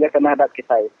lebih lagi dengan hadap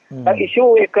kita. Dan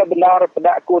isu yang benar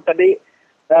pada aku tadi,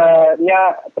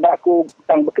 pada aku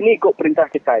tentang berkeni ikut perintah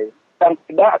kita. Dan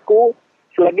pada aku,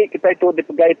 selagi kita itu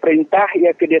dipegai perintah,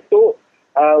 ya ke dia tu,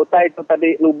 utai itu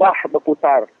tadi lubah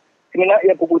berputar.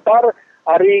 Sebenarnya ia berputar,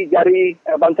 hari jari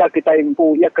bangsa kita yang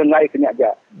pu, ia kenai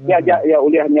kenyaja. Kenyaja ya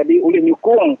ulihnya di ulih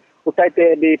nyukung, utai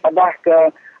itu dipadah ke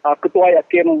Ketua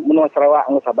Yakim Menua Sarawak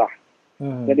Angga Sabah.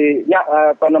 Jadi ya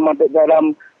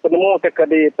dalam penemu teka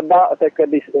di pedak teka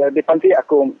di panti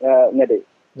aku nyadi.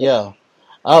 Ya.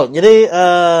 Oh, jadi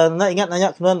nak ingat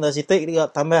nanya kemudian sitik juga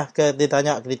tambah ke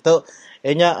ditanya ke itu.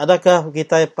 Adakah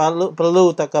kita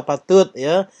perlu tak patut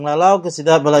ya ngalau ke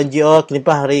sidak bala NGO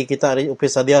kelimpah hari kita hari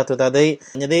upis sadia tu tadi.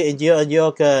 Jadi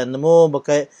NGO ke nemu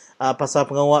bekai pasal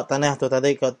pengawak tanah tu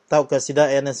tadi ke tahu ke sidak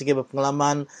yang segi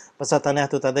berpengalaman pasal tanah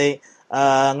tu tadi.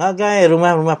 Ngagai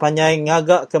rumah-rumah panjang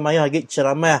ngagak ke mayu lagi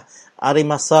ceramah hari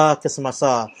masa ke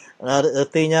semasa.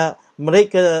 Artinya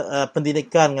mereka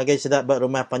pendidikan ngagai sedak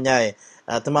berumah panjang.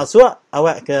 Termasuk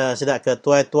awak ke sedak ke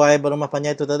tuai-tuai berumah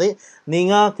panjang itu tadi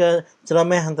ninga ke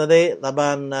ceramah tadi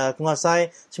laban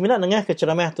penguasai semina dengar ke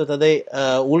ceramah tu tadi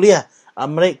uliah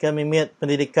mereka mimit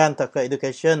pendidikan atau ke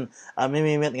education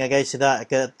mimit ngagai sedak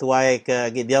ke tuai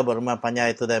ke dia berumah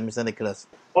panjang itu dan misalnya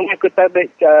kelas. Untuk kita ada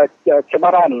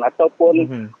cabaran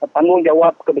ataupun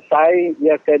tanggungjawab kebesar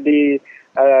ya ke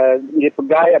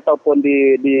dipegai ataupun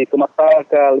di kemata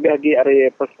ke lebih lagi dari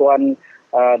persatuan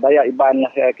daya iban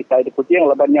kita di Kuching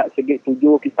lebih banyak segi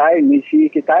tuju kita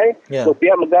misi kita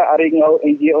supaya mega hari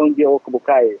NGO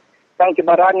kebukai. Sang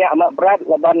cabarannya amat berat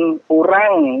laban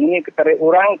orang ini ketarik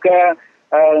orang ke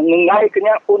ngai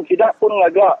kenyak pun tidak pun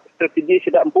ngagak strategi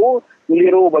tidak empu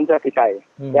meliru bangsa kita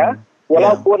ya.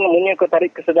 Walaupun punya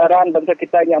ketarik kesedaran bangsa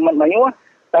kita yang amat mayuh,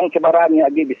 tang cabarannya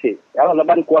lagi bisi. Kalau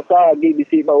leban kuasa lagi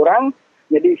bisi ba orang,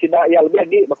 jadi sidak ya lebih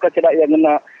lagi bakal sidak yang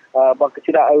kena bakal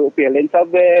sidak UP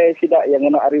Lensabe, sidak yang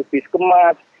kena UP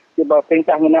Kemas, sidak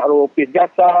perintah kena UP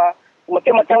Jasa,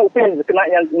 macam-macam UP kena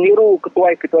yang niru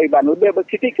ketua-ketua iban. Lebih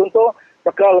bersitik contoh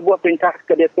bakal buat perintah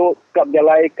ke dia tu ke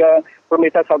jalai ke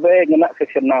Permita Sabe kena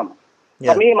Seksyen 6.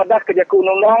 Kami madah kerja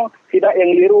undang-undang sidak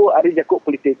yang niru ari jakuk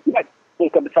politik.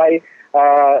 Ke besar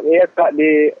ia tak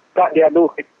diadu.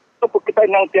 Kita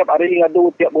yang tiap hari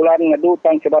ngadu, tiap bulan ngadu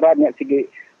tang cabaran yang segi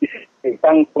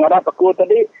tang pengarap aku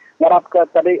tadi ngarap ke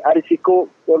tadi risiko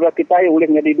keluarga kita boleh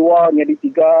jadi 2, jadi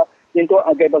 3 untuk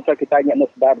agar bangsa kita yang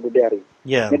sedar berdiri.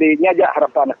 Jadi ini aja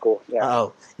harapan aku.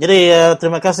 Jadi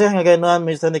terima kasih ngagai nuan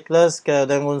Mr. Nicholas ke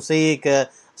dan ngungsi ke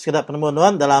sekedar penemuan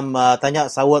nuan dalam tanya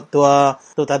sawat tua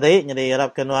tu tadi. Jadi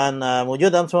harapkan nuan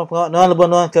wujud dalam semua pengawak nuan lebuan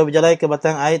nuan ke berjalai ke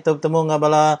batang air tu bertemu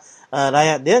ngabala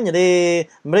rakyat dia. Jadi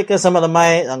mereka sama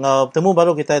lemai bertemu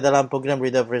baru kita dalam program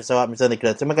Reader Free Sarawak Mr.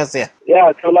 Nicholas. Terima kasih. Ya,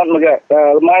 selamat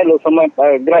lemai lo sama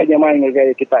gerai yang main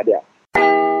ngagai kita dia.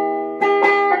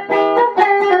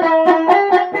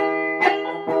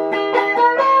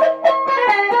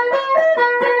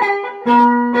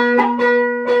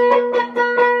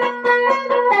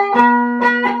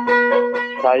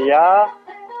 Saya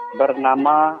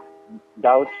bernama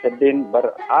Daud Sedin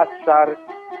berasal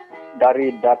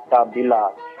dari Data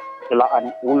Bila,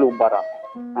 Selaan Ulu Barat.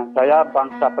 Saya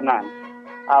bangsa Penan.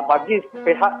 Bagi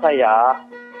pihak saya,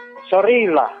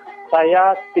 sorrylah,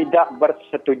 saya tidak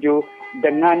bersetuju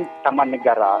dengan Taman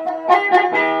Negara.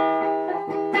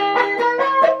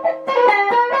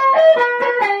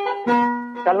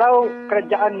 Kalau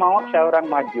kerajaan mau saya orang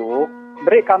maju,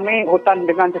 beri kami hutan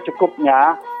dengan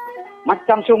secukupnya.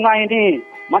 Macam sungai ini,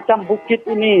 macam bukit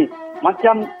ini,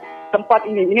 macam tempat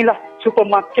ini. Inilah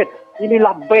supermarket,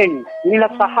 inilah bank, inilah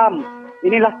saham,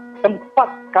 inilah tempat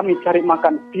kami cari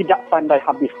makan. Tidak pandai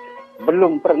habis.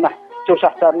 Belum pernah susah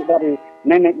cari dari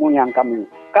nenek moyang kami.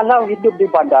 Kalau hidup di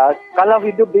bandar, kalau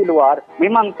hidup di luar,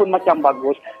 memang pun macam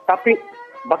bagus. Tapi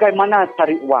bagaimana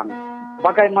cari uang?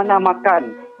 Bagaimana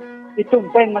makan? Itu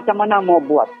bank macam mana mau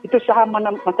buat? Itu saham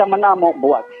macam mana mau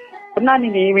buat? Penan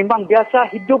ini memang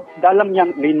biasa hidup dalam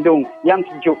yang lindung, yang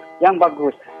sejuk, yang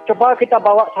bagus. Coba kita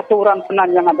bawa satu orang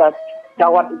Penan yang ada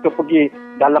jawat itu pergi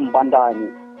dalam bandar ini.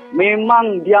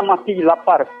 Memang dia mati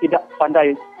lapar, tidak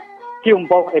pandai cium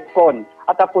bau aircon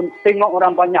ataupun tengok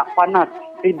orang banyak panas.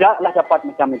 Tidaklah dapat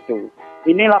macam itu.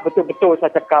 Inilah betul-betul saya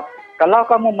cakap. Kalau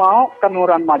kamu mau kami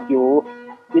orang maju,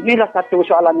 inilah satu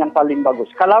soalan yang paling bagus.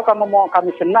 Kalau kamu mau kami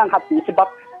senang hati sebab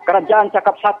kerajaan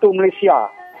cakap satu Malaysia,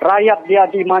 rakyat dia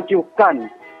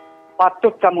dimajukan.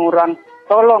 Patut kamu orang,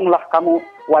 tolonglah kamu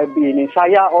YB ini.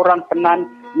 Saya orang Penan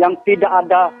yang tidak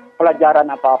ada pelajaran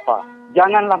apa-apa.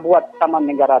 Janganlah buat taman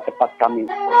negara tempat kami.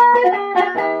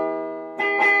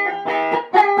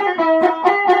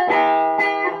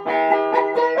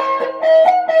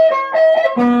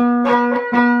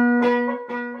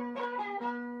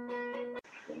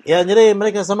 Ya, jadi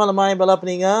mereka sama lemai bala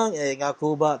peningang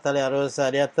ngaku ba tali arus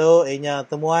dia tu inya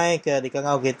temuai ke di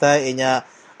kangau kita inya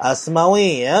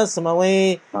Semawi ya,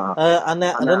 Semawi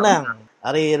anak renang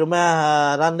hari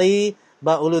rumah Randi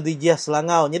ba ulu dijah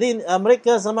Selangau. Jadi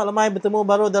mereka sama lemai bertemu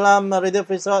baru dalam Radio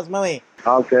Free Sarawak Semawi.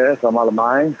 Okey, sama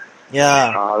lemai.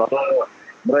 Ya. Lalu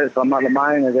mereka sama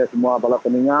lemai ngaji semua bala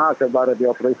peningang ke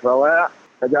Radio Free Sarawak.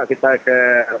 Sejak kita ke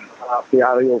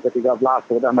PRU ke-13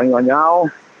 sudah menyau.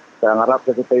 Saya harap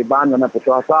ke Iban dengan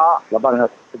puasa, lepas dengan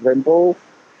Grempu,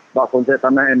 bak konsep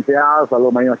tanah NPR,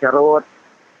 selalu main syarut,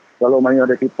 selalu main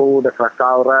ada tipu, ada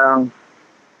kerakau orang.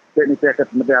 Ini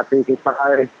saya hati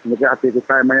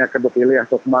kita main ke dipilih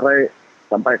atau kemarin,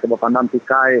 sampai ke Bapandam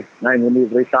Tikai, naik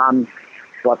Universitas,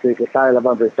 suatu kita,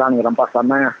 lepas berisan, ngerampas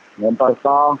tanah, ngerampas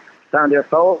sah. Dan dia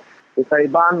tahu, kita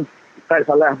Iban, kita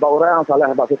salah bak orang, salah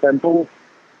bak Grempu,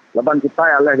 lepas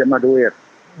kita alih jemah duit.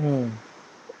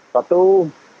 Satu,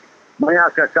 maya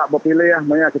ke kak berpilih,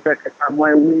 maya kita ke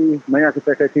Kamaiwi, maya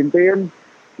kita ke Cimpin,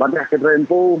 banyak ke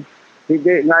Drempu,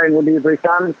 tiga ngai ngundi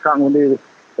berikan, kak ngundi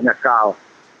penyakau.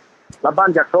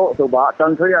 Laban jatuh coba,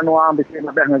 Tantri Anwar bisa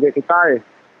lebih ngaji kita.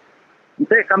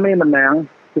 Nanti kami menang,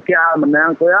 sekian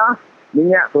menang tu ya,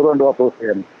 minyak turun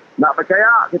 20%. Nak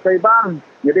percaya kita Iban,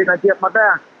 jadi nanti apa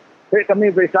dah? Nanti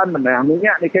kami berikan menang,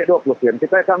 minyak ni ke 20%.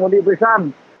 Kita akan ngundi berikan.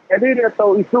 Jadi dia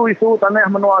tahu isu-isu tanah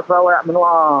menua Sarawak,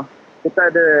 menua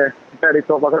kita di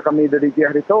tok bakal kami dari jih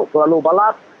di tok selalu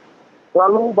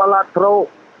balat teruk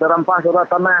derampas orang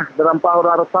tanah, derampas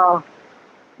orang rasa,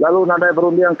 lalu nadai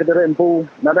berundian ke Derempu,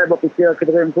 nadai berpikir ke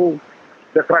Derempu,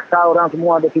 dekrakau orang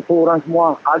semua, detipu orang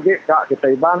semua, agak kak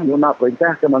kita Iban guna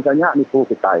perintah kemantannya nipu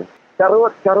kita.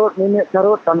 Carut minit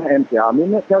carut tanah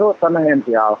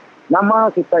MPL,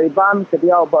 nama kita Iban ke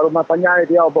dia ubah rumah panyai,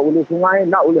 dia ubah ulu sungai,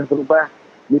 nak boleh berubah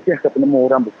mikir ke penemu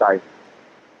orang bukai.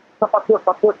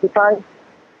 Patut kita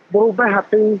berubah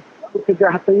hati,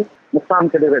 kerja hati, mesan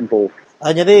ke Derempu.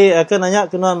 Jadi aku nanya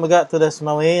kenuan megak tu dah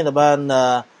Semawi leban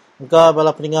engkau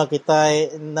bala peninggal kita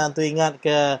nanti ingat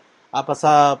ke apa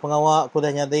sah pengawak ku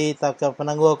dah nyadi tak ke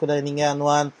penangguh ku dah ninggal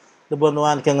nuan lebon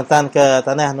nuan ke ngetan ke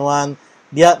tanah nuan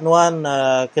dia nuan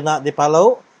kena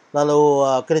dipalau lalu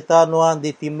kereta nuan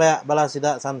ditimbak bala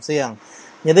sidak samsiang.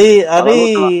 Jadi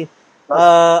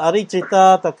hari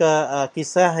cerita atau ke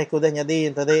kisah yang kuda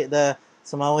nyadi tadi dah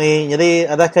Semawi. Jadi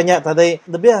ada kanyak tadi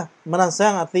lebih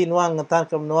menangsang hati nuan ngetan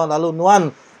ke menua lalu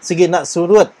nuan segi nak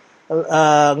surut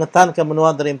ngetan ke menua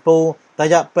Derempu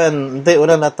tajak pen nanti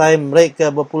orang datang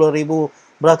mereka berpuluh ribu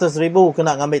beratus ribu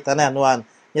kena ngambil tanah nuan.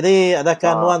 Jadi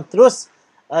adakah nuan terus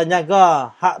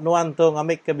nyaga hak nuan tu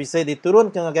ngambil ke bisa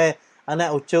diturun ke ngagai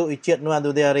anak ucuk icit nuan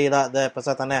tu dia hari lah dah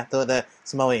pasal tanah tu dah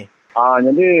Semawi.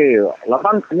 Jadi,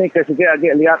 lapan kami ke segi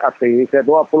agak lihat api, ke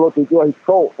 27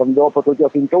 hikau, ke 27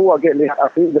 pintu agak lihat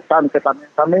api, depan ke tanah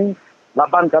kami,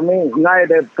 lapan kami ngai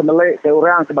dari kemelek ke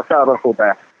orang sebesar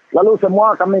Rasulullah. Lalu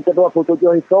semua kami ke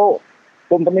 27 hikau,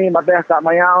 company Madeh Kak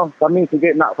Mayau, kami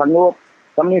segi nak sanggup,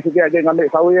 kami segi agak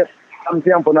ngambil sawit,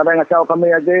 siang pun ada ngacau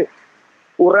kami agak,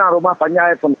 orang rumah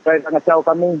panyai pun ada ngacau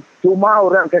kami, cuma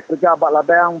orang ke kerja bak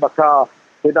ladang, bakal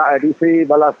tidak edisi,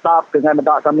 bala staff dengan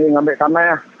medak kami ngambil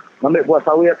tanah, ngambil buah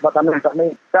sawit buat tanah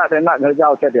kami. Tak ada nak kerja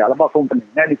ke dia. Lepas company.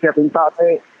 Yang dia pinta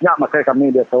ni, nak makai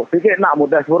kami dia tu. Sikit nak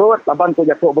mudah surut, laban tu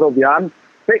jatuh Baru Bian.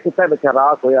 Kita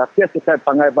bicara, kita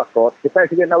pangai bakot. Kita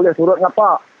sikit nak boleh surut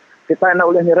ngapa? Kita nak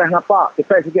boleh nyerah ngapa?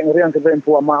 Kita sikit ngeriang ke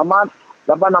Derempu amat-amat.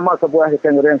 Laban nama sebuah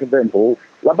kita ngeriang ke Derempu.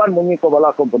 Laban mungi ke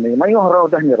bala company. Mayuh orang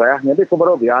dah nyerah. Jadi ke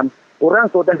Baru Bian. Orang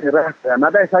tu dah nyerah.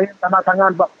 Nadai saya tanda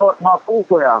tangan bakot ngaku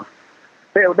tu ya.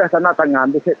 Saya sudah tanda tangan,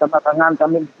 bisa tanda tangan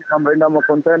kami bisa merenda mau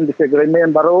konten, bisa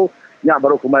agreement baru, nyak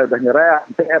baru kembali sudah nyerah.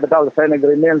 Saya betul saya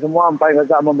agreement semua, sampai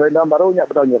gagak merenda baru, nyak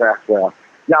betul nyerah.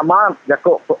 Nyak mat,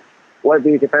 jakuk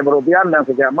YB kita Baru Bian dan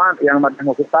sejaman yang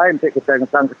macam kita, kita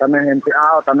ngesan ke tanah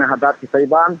NPA, tanah hadat kita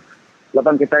Iban,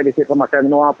 lepas kita di situ makan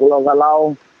Noa, Pulau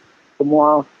Galau,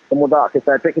 semua pemuda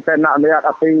kita nak lihat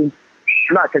api,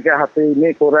 nak cegah hati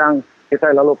ni kurang,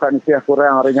 kita lalukan istilah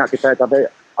kurang harinya kita tapi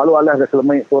lalu alah ke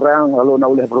selemik orang, lalu nak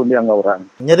boleh berunding dengan orang.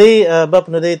 Jadi, bab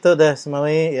penudi itu dah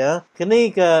semai, ya.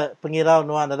 Kini ke pengirau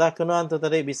nuan adalah kenuan tu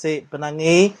tadi bisik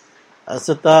penangi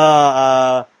serta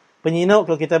penyinuk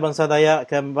kalau kita bangsa Dayak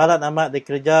ke balat amat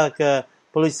dikerja ke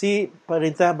polisi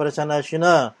Perintah Barisan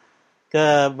Nasional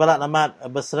ke balat amat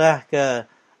berserah ke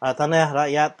tanah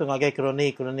rakyat tu ngagai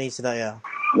kroni sedaya.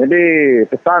 Jadi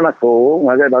pesan aku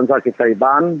ngagai bangsa kita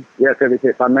Iban, ya ke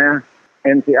bisik tanah,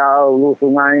 NCR, ulu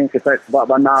sungai, kita sebab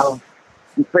bandar.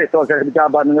 Sebab tu ke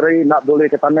pejabat negeri nak boleh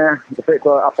ke tanah. Sebab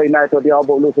tu apa ini tu dia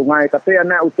ulu sungai. Tapi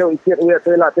anak ucap ikir uya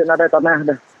tu lah, tak ada tanah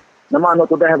dah. Nama anu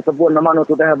tu dah bersebut, nama anu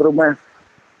tu dah berumah.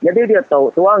 Jadi dia tahu,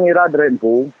 tuang ngira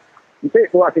drempu, nanti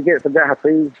tuang sikit segah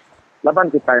hati, laban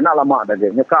kita nak lama dah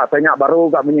dia. Nyekak banyak baru,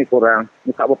 gak bunyi kurang.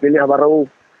 Nyekak berpilih baru.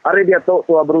 Hari dia tahu,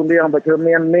 tuang berunding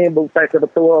bercermin ni, bukai ke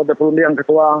betul, dia berunding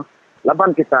ketua.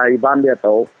 Laban kita, Iban dia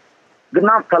tahu,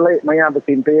 genap kali maya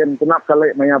berpimpin, genap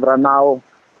kali maya beranau.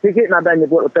 Sikit nada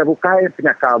nyebut utai bukai,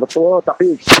 penyakal betul.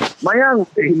 Tapi, maya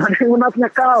mana guna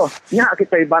penyakal. Nyak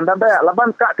kita Iban dan baik.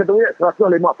 Laban kak ke duit 150.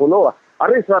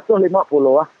 Hari 150.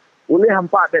 Boleh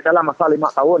hampak dalam masa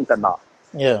 5 tahun kan tak?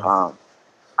 Ya.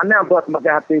 Anda buat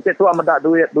sebagai hati. Itu medak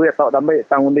duit tak damai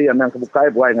tanggung dia yang kebukai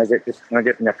buai ngajak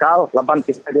penyakal. Laban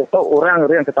kita dia tahu orang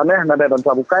yang ke tanah nada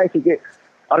bantuan bukai sikit.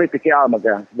 Hari fikir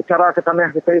magang. Bicara ke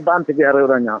tanah kita Iban sikit hari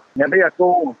orangnya. Jadi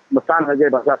aku pesan saja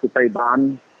bahasa kita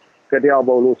Iban. Ke dia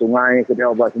bawa sungai, ke dia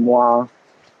bawa semua.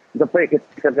 Tapi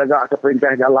kita gagak ke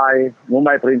perintah jalai,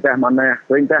 ngumbai perintah mana,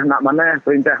 perintah nak mana,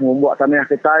 perintah ngumbuak tanah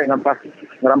kita,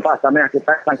 ngerampas tanah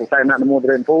kita, sang kita nak nemu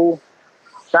drempu.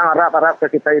 Sang harap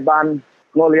ke kita Iban,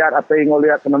 ngoliat api,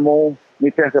 ngoliat penemu,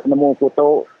 mitih ke penemu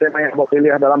kutu. Tema yang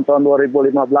pilih dalam tahun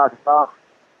 2015,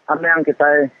 ane yang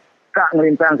kita kak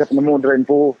ngelintang ke penemu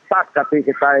drempu, tak kati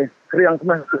kita, ngeriang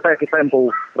kita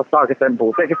empu, kereta kita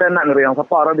empu. Kita nak ngeriang,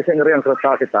 siapa orang bisa ngeriang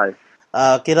kereta kita.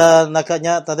 Kira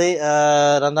nakatnya tadi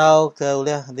ranau ke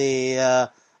uliah di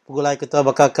pegulai ketua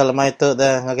bakal kelemai itu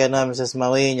dah ngagai nama Mrs.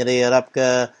 Mawi jadi harap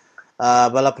ke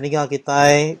bala peninggal kita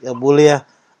boleh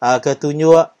ke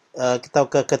tunjuk kita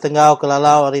ke tengau ke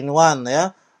lalau rinuan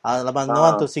ya. Laban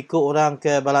nuan tu siku orang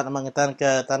ke balat mangetan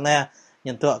ke tanah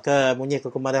nyentuk ke munyi ke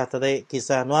kumarah tadi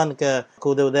kisah nuan ke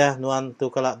kudu dah nuan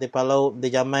tu kalak di Palau di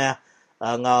Jamah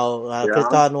ngau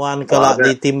kereta nuan kalak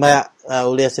di Timbak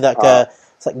uliah sidak ke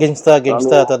gangster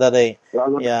tu tadi.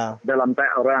 Ya. Dalam tak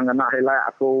orang nak hilang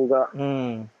aku ke.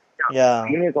 Ya.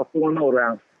 Ini kosong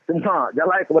orang. Cuma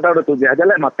jalan kepada tu dia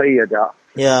jalan mati aja.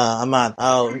 Ya, aman.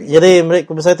 Jadi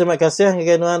mereka besar terima kasih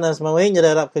ngagai nuan Semawi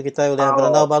jadi harap ke kita uliah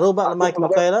beranau baru bak lemai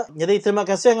kemakai lah. Jadi terima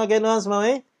kasih ngagai nuan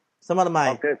Semawi. Selamat lemai.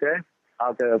 Okey.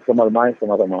 Selamat lemai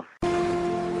sama-sama.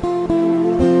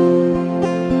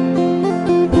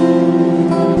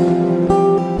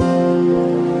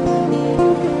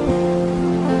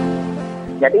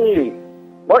 Jadi,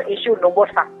 isu nombor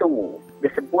 1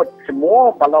 disebut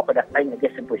semua balau pada saya negeri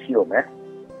simposium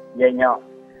ianya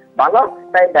balau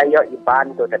saya daya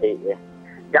Iban tu tadi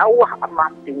jauh amat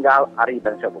tinggal hari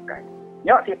bangsa bukan.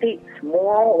 Nyok siti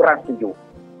semua orang setuju.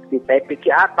 Kita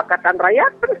PKR Pakatan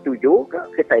Rakyat pun setuju ke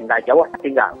kita tidak jauh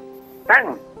tinggal.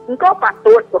 Kan, engkau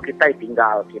patut kok kita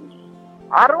tinggal sini.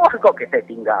 Arwah kok kita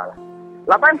tinggal.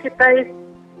 Laban kita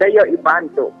daya Iban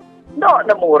tu, tak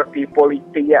nemu arti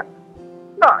politik ya.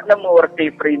 Nak nemu arti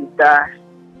perintah,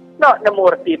 nak nemu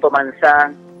arti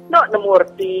pemansang, nak nemu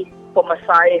arti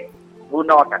pemesai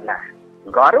guna tanah.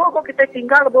 Garu kok kita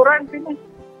tinggal borang sini.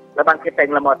 Lepas kita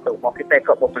yang lemah tu, mau kita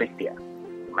ikut politik.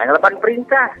 Main lepas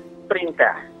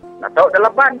perintah. Nak tahu dah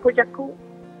leban ku jaku.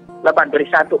 Lepas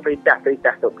berisan tu perintah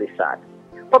tu berisan.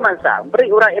 Pemansang, beri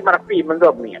orang MRP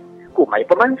menggomit. Ku main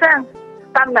pemansang.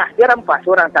 Tanah, dia rampas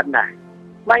orang tanah.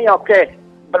 Main okey,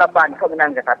 belapan kau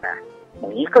menang ke tanah.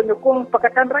 Mengikut nyukung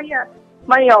Pakatan Rakyat.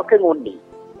 Mayau ke ngundi.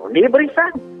 Ngundi berisan.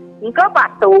 Engkau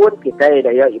patut kita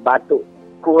daya ibatu.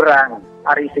 Kurang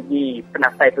dari segi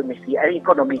penasai pemisi.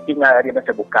 Ekonomi tinggal dari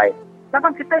masa bukai.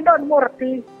 Lapan kita tidak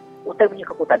mengerti. Utai punya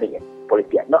keku tadi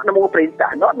politik. Nak nemu perintah.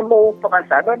 Nak nemu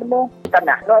pemansang. Nak nemu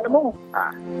tanah. Nak nemu.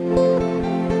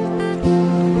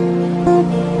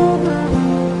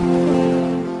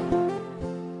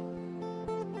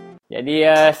 Jadi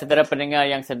saudara pendengar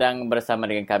yang sedang bersama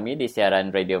dengan kami di siaran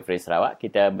Radio Free Sarawak,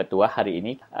 kita bertuah hari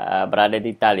ini berada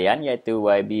di talian iaitu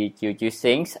YB Chiu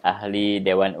Sings, ahli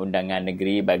Dewan Undangan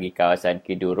Negeri bagi kawasan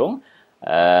Kidurung.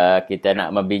 Kita nak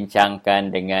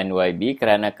membincangkan dengan YB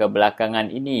kerana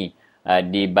kebelakangan ini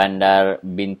di Bandar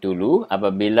Bintulu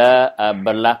apabila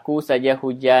berlaku saja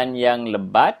hujan yang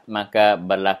lebat maka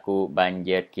berlaku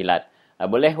banjir kilat.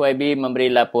 Boleh YB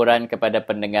memberi laporan kepada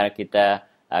pendengar kita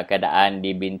keadaan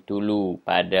di Bintulu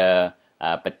pada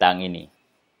petang ini?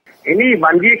 Ini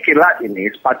banjir kilat ini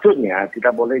sepatutnya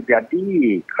tidak boleh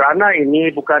jadi kerana ini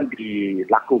bukan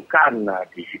dilakukan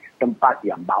di tempat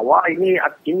yang bawah, ini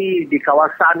di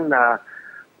kawasan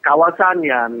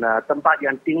yang tempat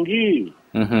yang tinggi.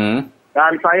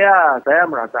 Dan saya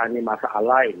merasa ini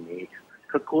masalah ini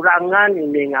kekurangan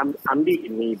ini ambil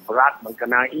ini berat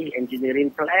mengenai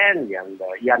engineering plan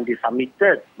yang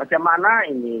disubmitted. Macam mana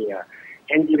ini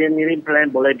engineering plan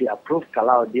boleh di-approve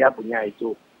kalau dia punya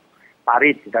itu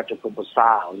parit tidak cukup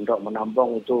besar untuk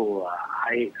menampung itu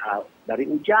air dari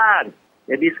hujan.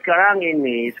 Jadi sekarang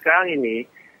ini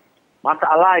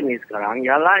masalah ini sekarang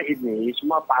ialah ini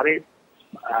semua parit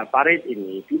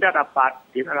ini tidak dapat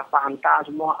hantar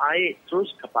semua air terus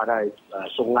kepada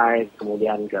sungai,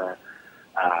 kemudian ke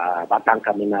Batang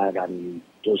Kamina dan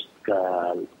terus ke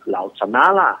laut sana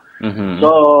lah. So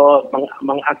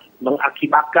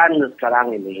mengakibatkan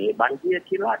sekarang ini banjir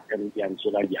kilat yang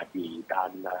sudah jadi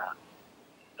dan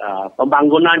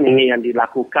pembangunan ini yang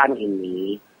dilakukan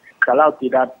ini kalau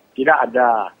tidak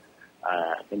ada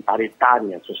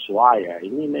pemparitan yang sesuai ya,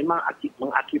 ini memang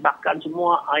mengakibatkan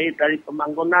semua air dari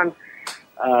pembangunan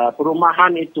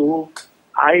perumahan itu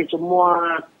air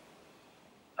semua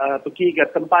pergi ke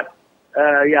tempat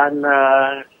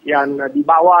yang di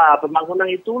bawah pembangunan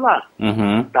itulah.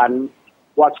 Dan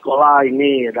buat sekolah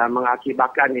ini dan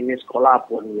mengakibatkan ini sekolah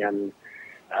pun yang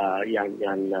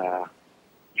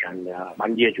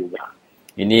banjir juga.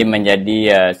 Ini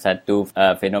menjadi satu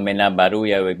fenomena baru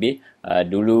ya WB.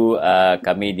 Dulu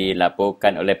kami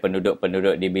dilaporkan oleh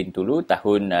penduduk-penduduk di Bintulu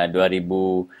tahun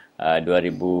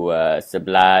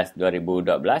 2011,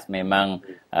 2012 memang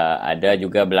ada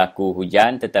juga berlaku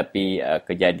hujan, tetapi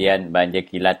kejadian banjir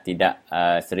kilat tidak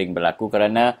sering berlaku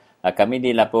kerana kami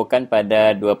dilaporkan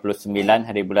pada 29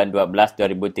 hari bulan 12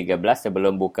 2013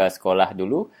 sebelum buka sekolah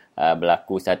dulu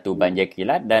berlaku satu banjir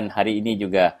kilat dan hari ini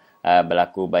juga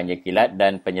berlaku banjir kilat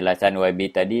dan penjelasan YB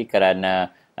tadi kerana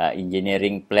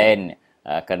engineering plan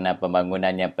kerana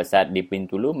pembangunan yang pesat di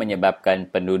Bintulu menyebabkan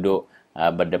penduduk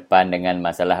berdepan dengan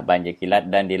masalah banjir kilat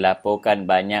dan dilaporkan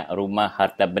banyak rumah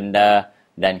harta benda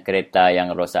dan kereta yang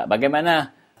rosak.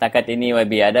 Bagaimana setakat ini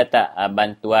YB, ada tak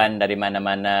bantuan dari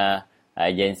mana-mana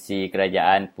agensi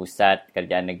kerajaan pusat,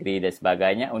 kerajaan negeri dan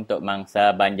sebagainya untuk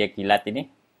mangsa banjir kilat ini?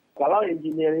 Kalau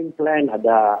engineering plan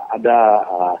ada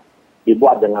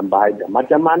dibuat dengan baik,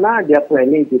 macam mana dia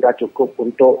planning tidak cukup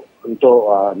untuk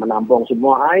menampung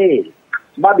semua air.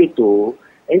 Sebab itu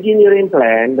engineering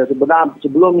plan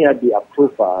sebelumnya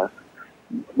di-approve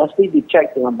mesti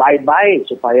dicek dengan baik-baik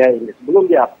supaya sebelum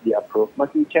dia di-approve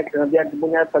mesti cek dengan dia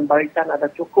punya pembarikan ada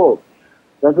cukup.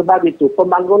 Dan sebab itu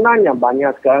pembangunan yang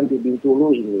banyak sekarang di Bintulu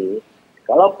ini,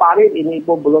 kalau parit ini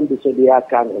pun belum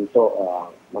disediakan untuk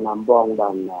menampung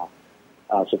dan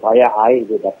supaya air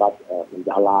itu dapat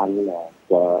menjalan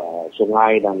ke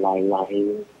sungai dan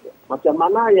lain-lain. Macam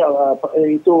mana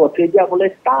itu kerja boleh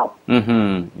start?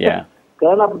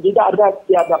 Kerana tidak ada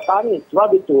parit.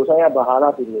 Sebab itu saya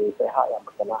berharap ini pihak yang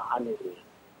berkenaan ini,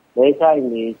 mereka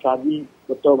ini cari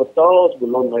betul-betul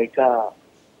sebelum mereka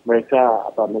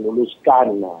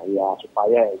meluluskan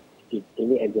supaya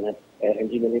ini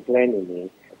engineering plan ini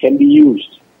can be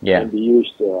used. Can be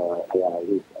used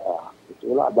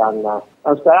itulah dan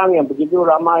sekarang yang begitu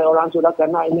ramai orang sudah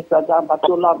kena ini, kerajaan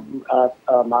patutlah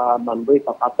memberi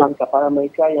papasan kepada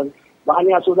mereka yang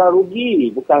banyak sudah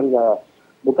rugi, bukan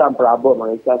perabot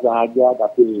mereka sahaja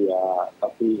tapi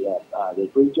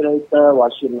refrigerator,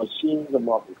 washing machine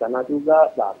semua kena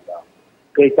juga dan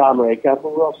kereta mereka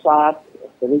pun rosak,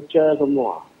 furniture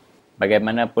semua.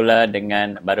 Bagaimana pula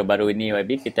dengan baru-baru ini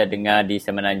YB kita dengar di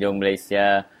Semenanjung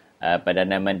Malaysia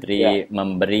Perdana Menteri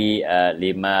memberi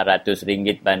RM500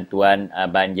 bantuan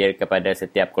banjir kepada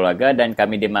setiap keluarga dan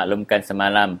kami dimaklumkan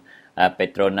semalam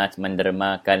Petronas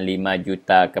mendermakan 5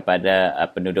 juta kepada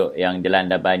penduduk yang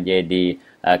dilanda banjir di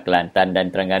Kelantan dan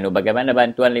Terengganu. Bagaimana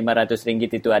bantuan RM500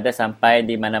 itu ada sampai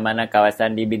di mana-mana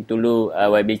kawasan di Bintulu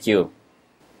YBQ?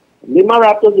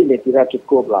 500 ini tidak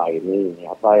cukup lah ini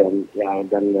yang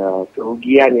dan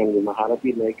kerugian yang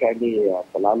menghadapi mereka ini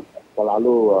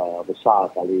terlalu besar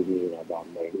kali ini dan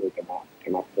mereka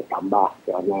kena bertambah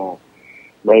kerana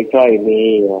mereka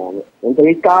ini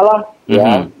menderita lah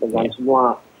dengan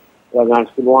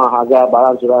semua harga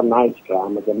barang sudah naik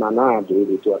sekarang. Macam mana duit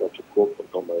itu ada cukup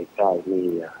untuk mereka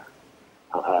ini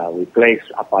replace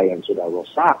apa yang sudah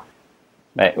rosak.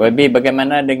 Baik, YB,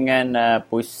 bagaimana dengan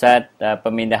pusat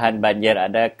pemindahan banjir?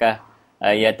 Adakah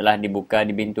ia telah dibuka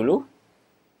di Bintulu?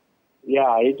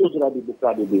 Ya, itu sudah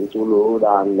dibuka di Bintulu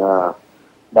dan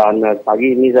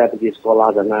pagi ini saya pergi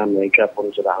sekolah sana, mereka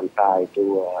pun sudah hantar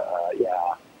itu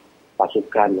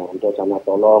pasukan untuk sana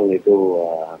tolong itu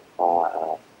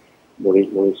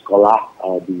murid-murid sekolah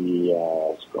di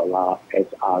sekolah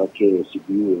SRK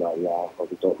CPU lah ya,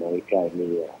 untuk mereka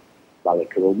ini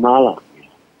balik ke rumah lah.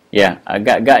 Ya,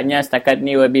 agak-agaknya setakat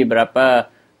ni Wabi berapa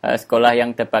sekolah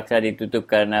yang terpaksa ditutup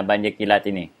kerana banjir kilat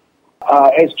ini?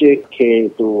 SJK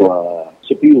itu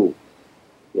CPU.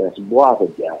 Ya, sebuah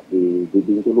saja di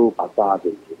Bintulu pasar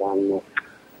tu. Dan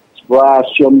sebuah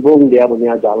Siombung dia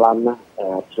punya jalan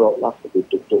truk lah,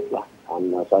 tutup lah.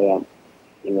 Dan saya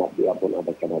ingat dia pun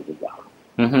ada kena juga.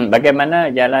 Bagaimana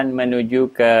jalan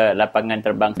menuju ke lapangan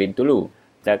terbang Bintulu?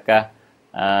 Adakah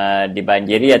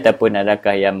dibanjiri ataupun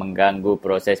adakah yang mengganggu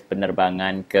proses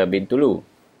penerbangan ke Bintulu?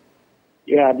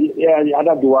 Ya,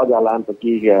 ada dua jalan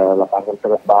pergi ke lapangan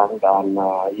terbang dan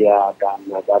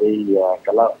dari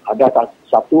kalau ada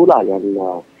satu lah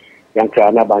yang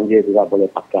kerana banjir tidak boleh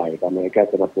pakai dan mereka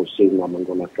kena pusing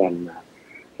menggunakan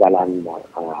jalan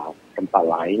tempat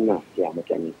lain lah, ya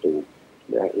macam itu.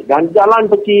 Ya, dan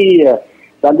jalan pergi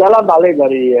dan jalan balik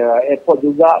dari airport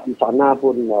juga di sana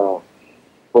pun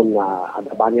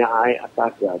ada banyak air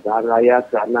atas jalan raya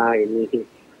kerana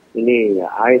ini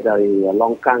air dari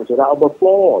longkang sudah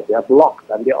overflow, dia block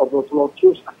dan dia overflow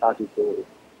terus atas itu.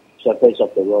 Surface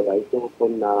of the road itu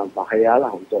pun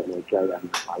bahayalah untuk mereka yang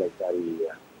balik dari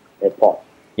airport.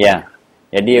 Ya,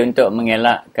 jadi untuk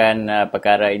mengelakkan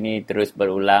perkara ini terus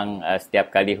berulang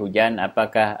setiap kali hujan,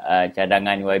 apakah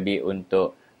cadangan YB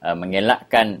untuk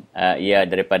mengelakkan ia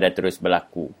daripada terus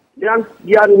berlaku? Yang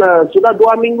sudah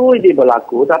 2 minggu ini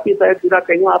berlaku, tapi saya tidak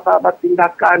tengok apa-apa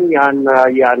tindakan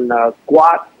yang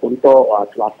kuat untuk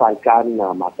selesaikan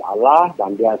masalah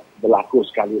dan dia berlaku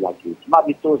sekali lagi. Sebab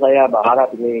itu saya berharap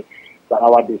ini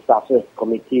Sarawak Disaster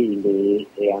Committee ini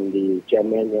yang di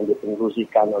chairman yang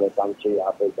dipengerusikan oleh Tan Sri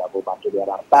Abdul Jabbar Batu dia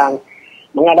datang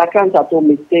mengadakan satu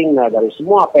meeting dari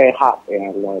semua pihak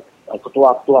yang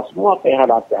ketua-ketua semua pihak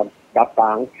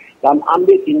datang dan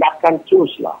ambil tindakan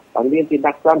terus lah. Ambil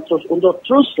tindakan terus untuk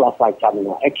terus selesaikan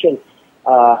action,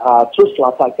 terus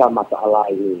selesaikan masalah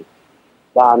ini.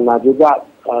 Dan juga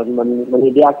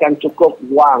menyediakan cukup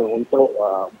wang untuk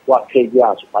buat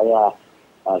kerja supaya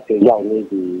kerja ini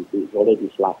boleh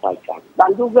diselesaikan.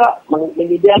 Dan juga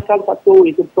menyediakan satu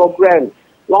itu program,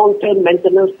 long term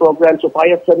maintenance program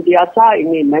supaya sentiasa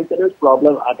ini maintenance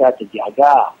problem ada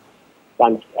terjaga.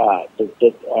 Dan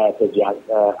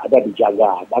ada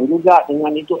dijaga dan juga dengan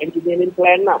itu engineering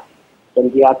plan lah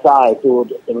sentiasa itu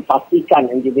memastikan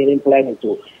engineering plan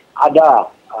itu ada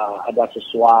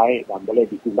sesuai dan boleh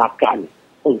digunakan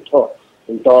untuk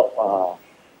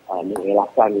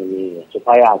mengelakkan ini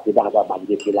supaya tidak ada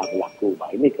banjir kilat berlaku.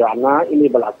 Ini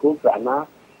berlaku kerana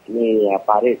ini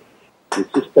parit di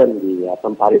sistem di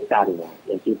pemparitan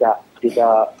yang tidak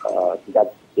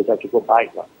cukup baik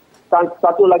lah. Dan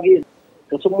satu lagi,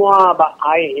 semua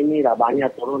air ini dah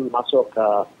banyak turun masuk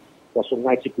ke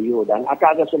sungai CPU dan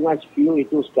agak sungai CPU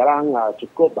itu sekarang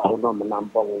cukup untuk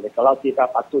menampung. Kalau tidak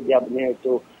patut dia punya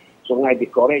itu sungai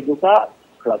dikorek juga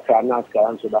kerana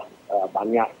sekarang sudah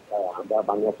ada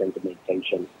banyak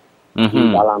sedimentation di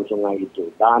dalam sungai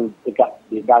itu dan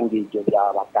di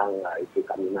Jogja Batang itu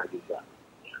Kamina juga.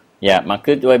 Ya,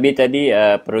 maka YB tadi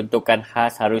peruntukan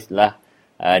khas haruslah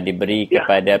diberi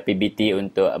kepada PBT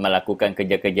untuk melakukan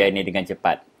kerja-kerja ini dengan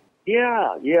cepat.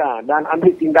 Ya, dan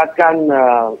ambil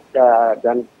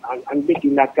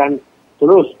tindakan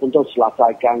terus untuk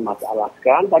selesaikan masalah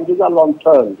sekarang dan juga long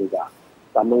term juga.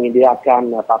 Dan menyediakan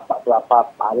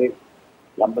tapak-tapak parit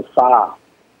yang besar.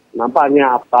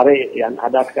 Nampaknya parit yang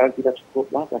ada sekarang tidak cukup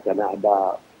lah kerana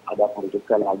ada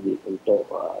peruntukan lagi untuk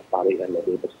parit yang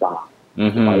lebih besar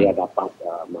supaya dapat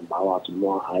membawa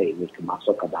semua air ini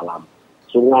masuk ke dalam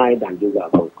sungai dan juga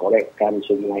mengkorekkan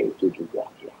sungai itu juga.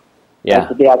 Ya.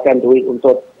 Sediakan duit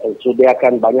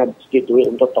sediakan banyak sikit duit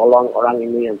untuk tolong orang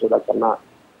ini yang sudah kena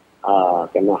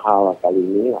hal kali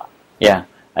ini lah. Ya,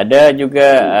 ada juga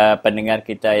pendengar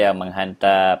kita yang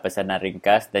menghantar pesanan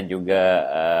ringkas dan juga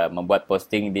membuat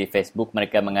posting di Facebook.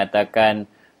 Mereka mengatakan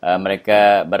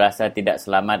mereka berasa tidak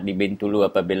selamat di Bintulu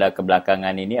apabila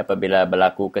kebelakangan ini apabila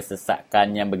berlaku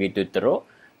kesesakan yang begitu teruk.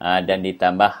 Dan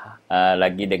ditambah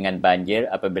lagi dengan banjir,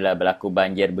 apabila berlaku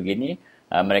banjir begini,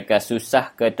 mereka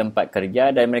susah ke tempat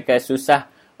kerja dan mereka susah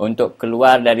untuk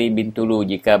keluar dari Bintulu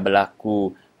jika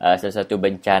berlaku sesuatu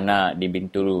bencana di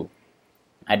Bintulu.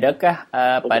 Adakah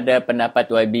pada pendapat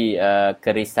YB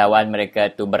kerisauan mereka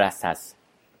itu berasas?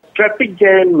 Traffic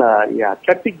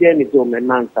jam itu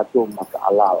memang satu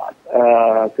masalah lah.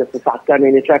 Kesesakan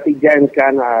ini traffic jam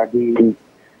kan di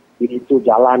itu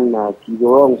jalan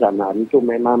Kidurong sana itu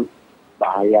memang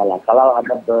bahaya lah. Kalau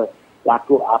ada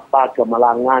berlaku apa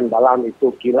kemalangan dalam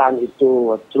itu kilang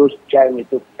itu terus jam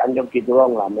itu Tanjung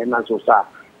Kidurong lah memang susah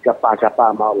siapa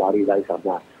mau lari dari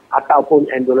sana. ataupun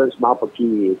ambulans mau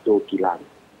pergi itu kilang.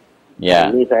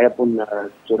 Ya. Ini saya pun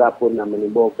sudah pun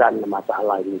menimbulkan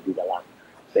masalah ini di dalam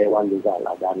Dewan juga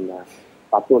lah, dan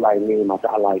patutlah ini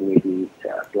masalah ini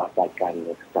diselesaikan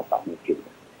secepat mungkin.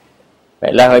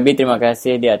 Baiklah YB, terima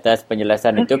kasih di atas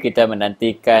penjelasan itu. Kita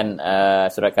menantikan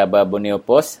surat khabar Borneo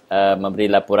Post memberi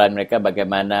laporan mereka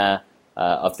bagaimana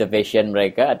observation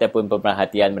mereka ataupun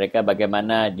pemerhatian mereka,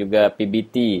 bagaimana juga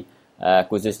PBT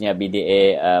khususnya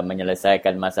BDA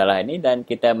menyelesaikan masalah ini, dan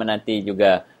kita menanti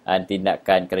juga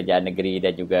tindakan kerajaan negeri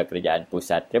dan juga kerajaan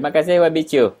pusat. Terima kasih YB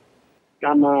Chiu.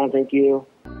 Sama, thank you.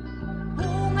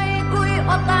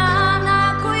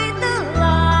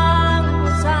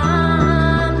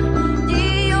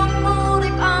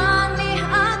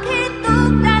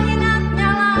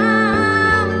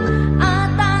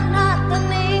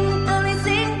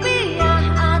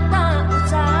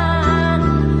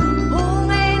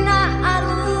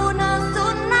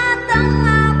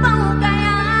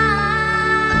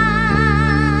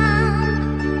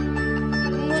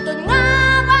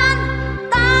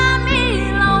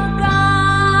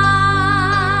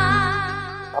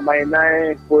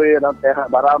 Mainai kui rantai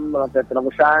baram rantai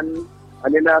tenagusan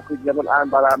anina ku jamuan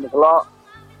baram kelok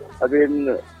abin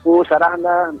ku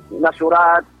sarahna na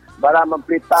surat baram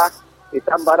memperintah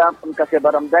hitam baram pengkasih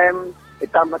baram dem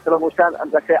hitam tenagusan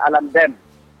pengkasih alam dem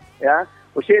ya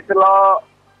usi telo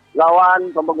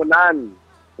lawan pembangunan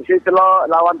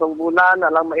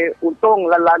alang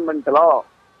untung lalan mentelo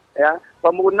ya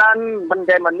pembangunan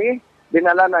mendem ani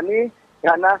binalan ani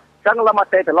yana sang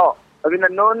lamate telo abin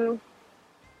nun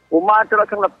Umar terus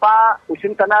sang lepa,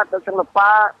 usin tanah terus sang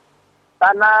lepa,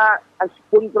 tanah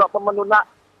ansipun terus pemenuna,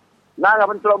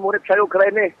 ngapan terus murid sayu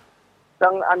kera ini,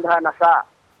 sang andha nasa.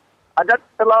 Adat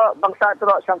terus bangsa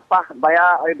terus sang pah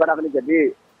baya ay barang ini jadi.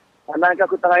 Anak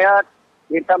aku tangayat,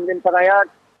 hitam tangayat,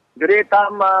 jadi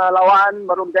tam lawan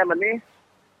barum jam ini,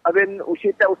 abin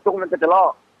usite ustung nanti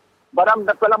telo. Baram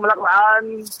dapat melakukan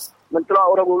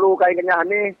mentelok orang bulu kain kenyah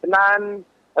ni, tenan,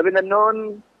 abin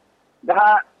nun,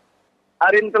 dah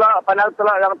arin telak, panal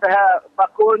telak lang taha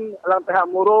bakun, lang taha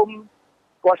murum,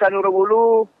 kuasa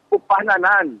nurubulu, upah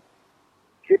nanan.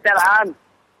 Sitelaan,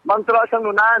 mang telak sang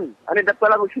nunan, ani dapat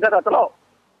lang usida telak.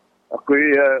 Aku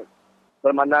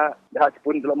bermana dah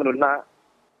sepun telak menuna,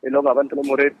 ilo ngaban telak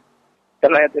murid,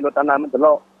 terlayat ilo tanam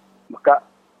telak, maka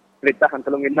perintah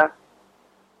telak inah,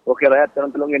 wakil rakyat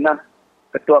telak inah,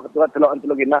 ketua-ketua telak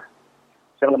inah,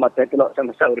 sang lematay telak, sang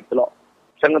nasa urip telak,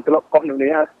 sang telak kong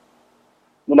dunia.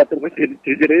 Mematang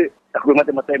jadi aku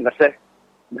mati-mati ngasih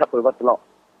dah perbuat telok.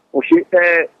 Usi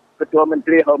ketua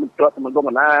menteri hau menteri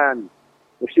pembangunan.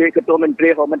 Usi ketua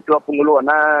menteri hau menteri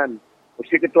penguluanan.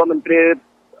 Usi ketua menteri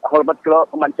hormat kelok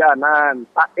pemancanan.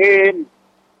 Takin.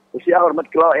 Usi hormat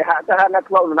kelok hak dah nak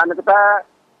kelok lunan kita.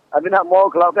 Abin nak mau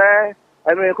kelok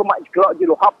abin aku mak kelok di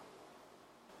lohap.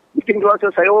 Bikin kelok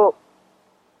saya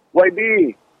YB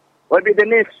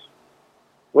Dennis.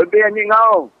 YB anjing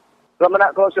ngau. Kalau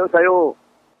nak kelok saya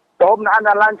Tom na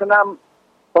analan senam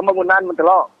pembangunan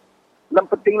mentelok. Lem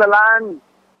penting lelan.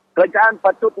 Kerajaan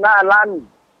patut na alan.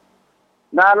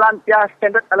 Na alan tias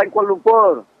standard alang Kuala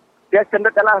Lumpur. Tias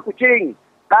standard alang Kuching.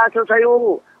 Kaso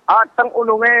sayo. Atang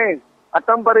ununge.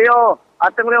 Atang Bario.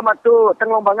 Atang Rio Matu. Atang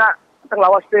Lombanga. Atang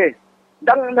Lawas te.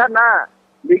 Dang na.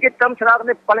 Bigit tam serak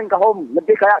ni paling kahom.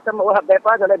 Lebih kaya tam mauhab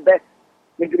bepa. Dalam beh.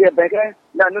 Negeri beh ke.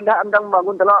 Na nunda andang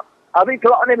bangun telok. Abi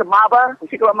kelok ni lemah ba.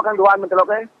 Mesti kelok makan duan mentelok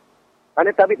ke. Ani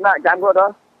tabit nak janggut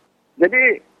dah.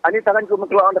 Jadi, ani tangan ku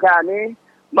mengeluar dekat ani.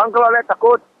 Mang kalau le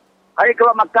takut. Ai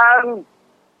kalau makan,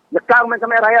 lekang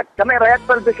macam rakyat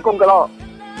pun bersukung kalau.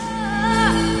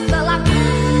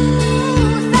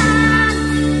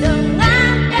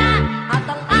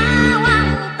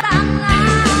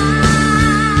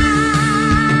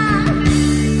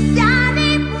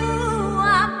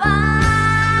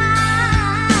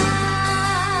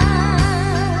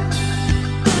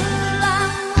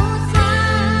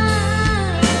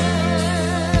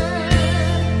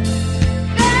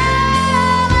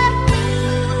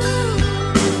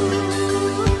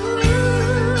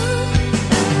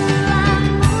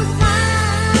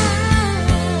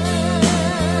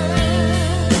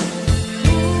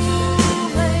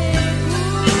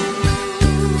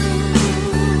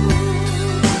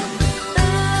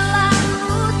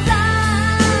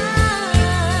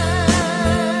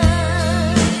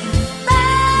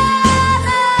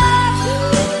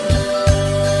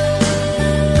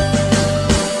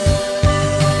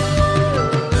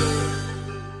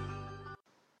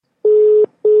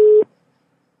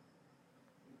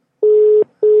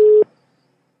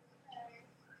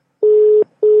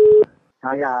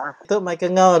 ya. Itu mai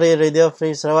kengau dari Radio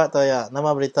Free Sarawak tu ya. Nama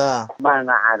berita.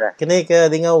 Mana ada. Kini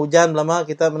ke dingau hujan lama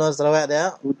kita menurut Sarawak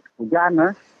dia. Hujan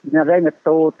ah. Nyari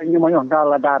ngetu tinggi moyong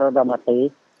dah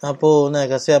mati. Apa nak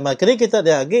kasihan mai. Kini kita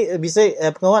dia agi bisa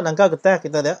pengawat nangka getah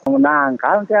kita dia. Menang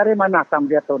kan cari mana sam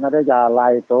dia tu nada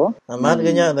jalan itu. Amat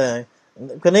kenya dah.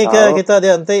 Kini ke kita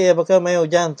dia nanti apakah mai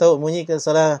hujan tu munyi ke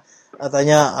salah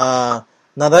tanya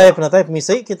nadai penatai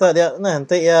misi kita dia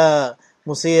nanti ya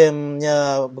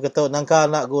musimnya begitu nangka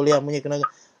nak guliah munyi kena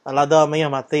lada mai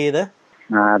mati dah.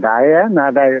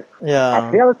 Nadai Ya.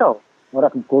 hasil tu.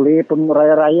 Orang kuli pun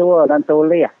raya-raya dan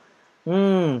tuli.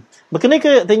 Begini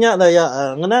ke tanya dah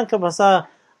ya ngenang ke pasal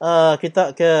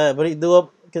kita ke beri dua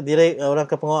ke diri orang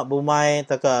ke pengawat bumai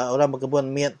atau ke orang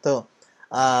berkebun miat tu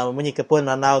munyi kebun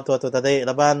nanau tu tadi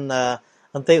laban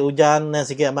nanti hujan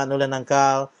sikit amat nulen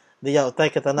nangkal dia utai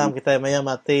ke tanam kita maya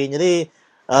mati jadi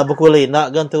berkuli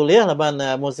nak gantu liah laban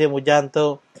musim hujan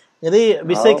tu jadi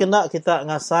bisa kena kita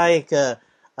ngasai ke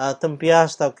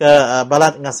tempias atau ke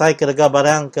balat ngasai ke rega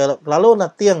barang ke lalu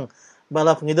natiang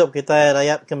bala penghidup kita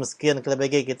rakyat kemiskin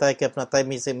kelebagi kita ke penatai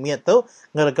musim miat tu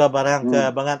ngerega barang ke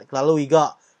bangat lalu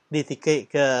iga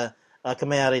ditikik ke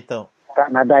kemayar itu.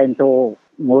 Kak nada itu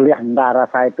mulia anda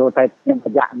rasa itu saya yang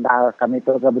kerja anda kami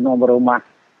itu ke benua berumah.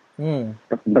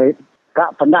 Kak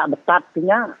pendak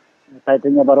betatnya saya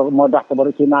tanya baru modah ke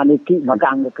baru Cina niki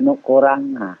magang ke kena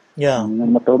korang. Ya.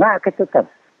 Betul nak ketukan.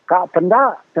 Kak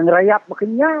pendak tengerayap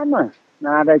bekenya mah.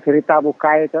 Nah ada cerita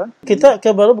bukai tu. Kita ke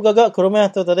baru bergagak ke rumah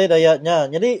tu tadi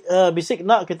dayatnya. Jadi bisik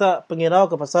nak kita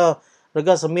pengirau ke pasal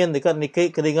rega semen dekat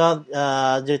niki kedengar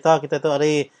cerita kita tu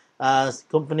hari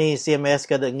company CMS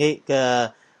ke dengi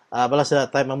ke balas sudah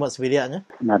time membuat sebidaknya.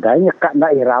 Nadanya kak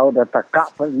nak irau dah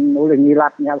kak boleh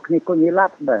nyilatnya kau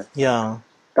nyilat dah. Ya.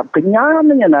 Tak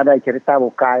kenyamnya ada cerita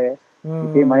bukai.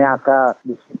 Di maya ke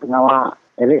di pengawal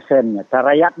eleksonnya.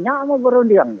 Carayatnya mau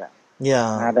berundiang dah.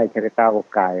 Ya. Ada cerita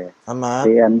bukai. Amat.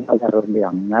 Dia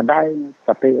berundiang. Nadai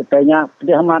tapi utanya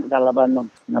pedih amat kalau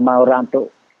nama orang tu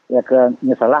ya ke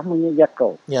nyesalah menyejak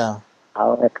kau. Ya.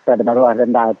 Kalau kita baru ada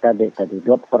tadi 2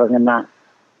 orang nak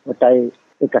utai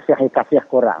kasih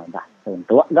kurang dah.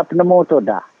 Untuk enggak penemu tu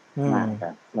dah. Nah,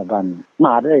 laban.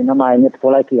 Mari namanya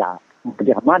sekolah kia.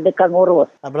 Pedih amat dekat ngurus.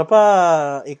 Berapa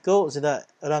ikut sudah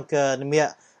orang ke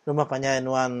Nemiak rumah panjang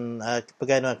nuan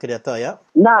pegawai nuan kereta ya?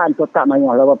 Nah, itu tak mahu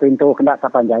lawa pintu kena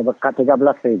sapanjai bekat 13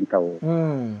 pintu.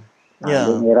 Ya.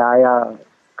 Di raya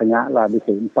kena lah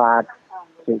bisi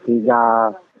 4, bisi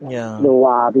 3, ya.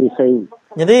 2 bisi.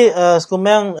 Jadi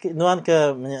sekumang nuan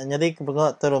ke jadi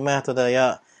pengawat rumah tu dah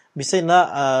ya. Bisa nak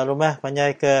rumah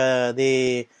panjang ke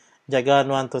di jaga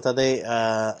nuan tu tadi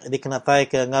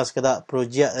dikenatai ke ngas kedak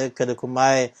projek ke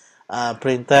dokumai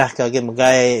perintah ke agi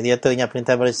megai dia tu nya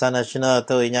perintah Barisan Nasional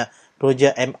tu nya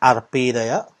projek MRP dah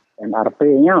ya.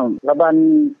 MRP-nya laban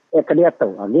ke dia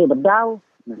tu lagi bedau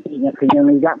nantinya kena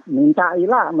minta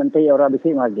ilah menteri orang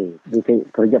bisi lagi. Bisi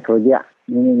projek-projek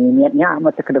niatnya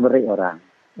macam kena beri orang.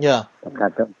 Ya.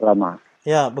 Kata selama.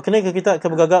 Ya, berkena ke kita ke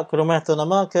bergagak ke rumah tu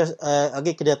nama ke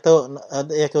agi ke dia tu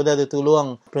ya ke udah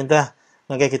ditolong perintah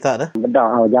ngagai kita dah.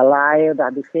 Bedau jalai dah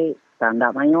bisi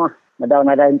tanda mayu. Bedau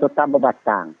nada itu tak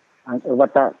berbatang.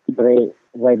 Bata beri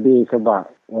WB sebab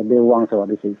WB uang sebab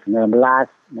bisi 19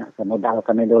 nak modal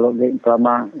kami dulu di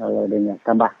selama kalau dia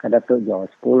tambah ke Datuk jauh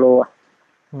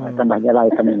 10. Tambah jalai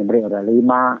kami beri orang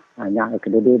 5. Hanya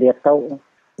kedua dia tahu.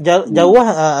 Jauh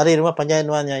hari rumah panjang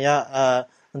nuannya ya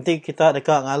nanti kita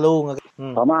dekat ngalu.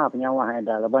 Sama penyawah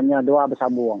ada. Lebannya 2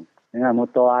 bersambung dengan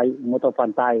motor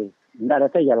pantai. Tidak ada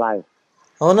jalai.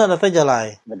 Oh, nak datang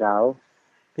jalai. Bedau.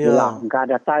 Ya.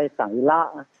 Enggak ada tai tang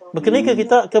ila. Begini ke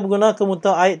kita ke guna ke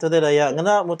motor air tu dah ya.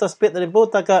 Ngena motor speed dari po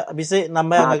tak ka bisa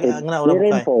nambah ngena orang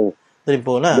pakai.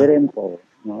 Dirimpo nah. Dirimpo.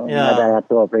 Ada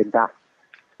tu perintah.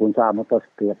 Punca motor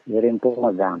speed dirimpo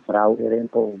magang, perahu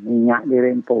dirimpo, minyak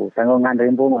dirimpo, tanggungan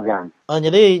dirimpo magang.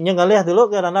 Jadi nya ngalih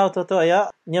dulu ke ranau tu ya.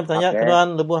 Nya bertanya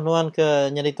kenuan lebuh nuan ke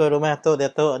nyari tu rumah tu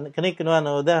dia tu. Kini kenuan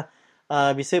udah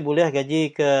bisa boleh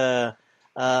gaji ke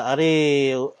hari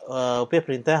upah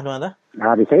perintah nuan dah.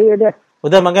 Bisa dia.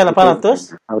 Udah mangga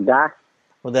 800?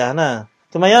 Udah nah.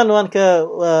 Kemayan nuan ke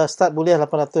start boleh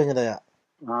 800 nya dah ya.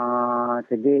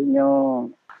 Jadi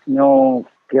nyo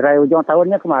kira ujung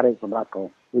tahunnya kemarin ke belakang.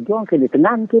 Ujung ke di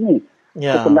tenan kini.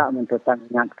 Ya. Kena mentutan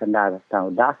ingat kendal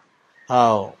tahu dah.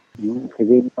 Oh.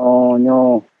 Jadi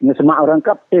nyo semak orang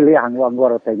kap pilihan wang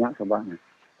gua tanya sebabnya.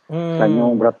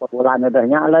 Kanyo berapa bulan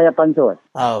adanya lah ya pancot.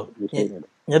 Oh.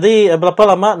 Jadi berapa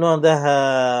lama nuan dah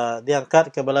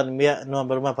diangkat ke balan biak nuan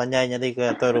berumah panjang jadi ke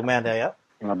tu rumah dia ya?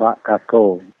 Abak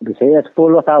kako. Bisa 10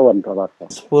 tahun tu abak.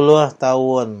 10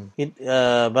 tahun.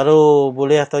 Baru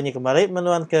boleh tahunnya kemarin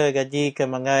menuan ke gaji ke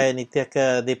mangai nitiah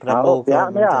ke di Prabu ke.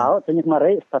 Ya, tahunnya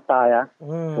kemarin stata ya.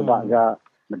 Sebab ga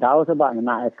bedau sebab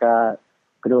nak ke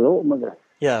kedulu mega.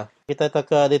 Ya, kita tak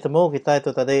ke ditemu kita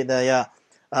itu tadi daya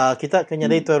kita kena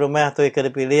di tuan rumah tu ke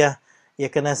dipilih ya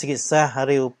kena sikit sah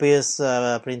hari upis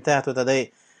perintah tu tadi.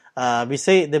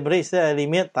 Bisa diberi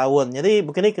limit tahun. Jadi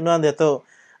bukan ni kenuan dia tu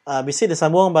bisa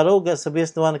disambung baru ke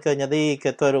sebis tuan ke jadi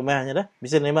ketua rumahnya dah.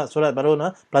 Bisa nerima surat baru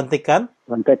nah, pelantikan.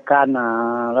 Pelantikan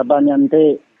leban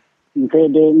nanti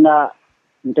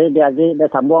dia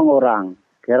sambung orang.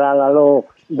 Kira lalu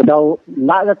bedau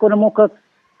nak aku nemu ke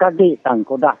kaki tang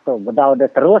kudah tu. Bedau dia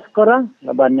terus korang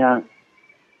lebannya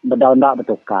bedau nak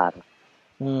bertukar.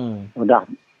 Udah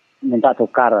minta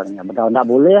tukar. Bedau nak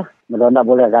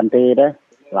boleh ganti deh.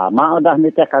 Lama udah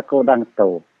minta aku dah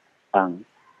tu. Tang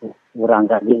orang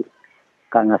gaji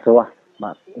kan ngasuh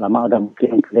lama udah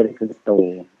mungkin kelirik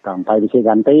gitu sampai bisa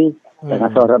ganti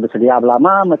dengan suara bersedia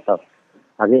lama betul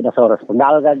lagi dah suara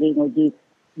sepenggal gaji nguji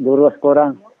durus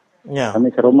kurang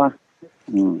kami serumah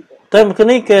tapi mungkin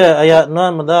ni ke ayat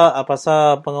nuan menda apa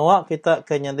sa pengawak kita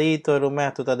ke nyadi tu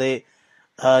rumah tu tadi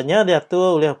nya dia tu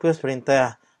oleh pus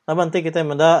perintah nanti kita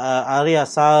menda hari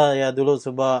asal ya dulu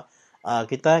sebab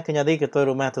kita kenyadi ketua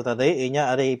rumah tu tadi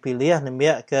inya ada pilih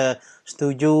nembiak ke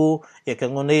setuju ya ke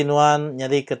ngundi nuan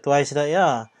nyadi ketua sudah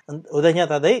ya udahnya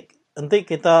tadi nanti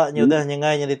kita nyudah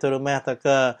nyengai nyadi ketua rumah tak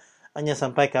ke hanya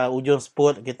sampai ke ujung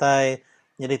sport kita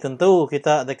jadi tentu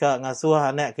kita dekat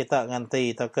ngasuh anak kita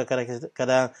nganti tak ke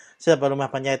kadang siapa rumah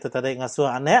panjai tu tadi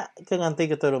ngasuh anak ke nganti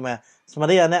ketua rumah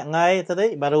semari anak ngai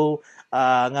tadi baru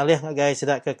ngalih ngagai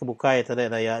sidak ke kebukai tadi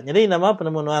daya jadi nama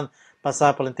penemuan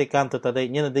pasal pelantikan tu tadi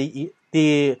nya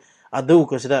di adu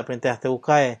ke sudah perintah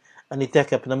terukai nitiah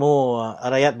ke penemu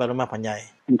rakyat berumah panjai.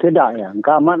 Tidak ya,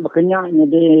 engkau amat berkenyak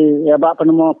jadi ya bak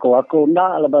penemu aku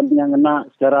ndak leban yang kena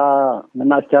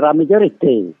secara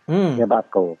majoriti. Ya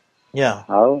bak aku. Ya.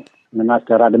 Kena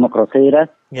secara demokrasi dah.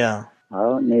 Ya.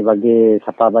 Ni bagi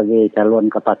siapa bagi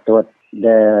calon kepatut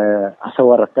de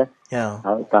aswar ke. Ya.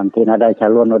 Tanti ada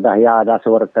calon udah ya ada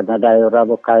aswar ke ada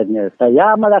orang bukannya.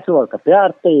 Saya malah aswar ke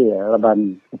arti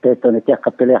leban itu nitiah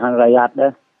kepilihan rakyat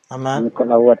dah. Aman. Ni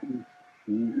kelawat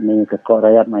ni ke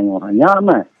rakyat mayu hanya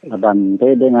mah leban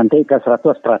dengan ke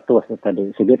 100%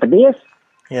 tadi. Segi pedis.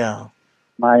 Ya.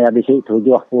 Maya bisi 70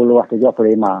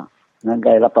 75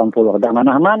 ngagai 80 dah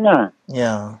mana-mana.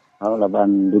 Ya.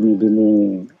 Leban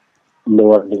dini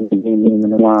dua dini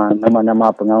menua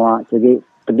nama-nama pengawal segi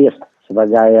pedis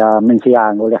sebagai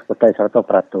mensiang oleh kota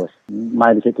 100%.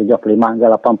 Mai bisi 75 hingga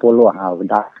 80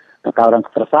 dah. Kalau orang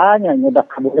ketersanya dah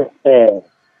kabur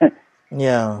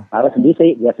Ya. Harus bisa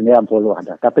dia 90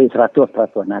 ada. Tapi 100%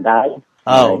 ada.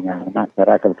 Nak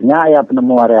cara kerjanya ya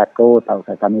penemu hari aku tahu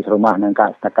kami serumah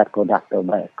nangka setakat kodah tu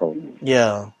baik aku.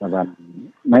 Ya.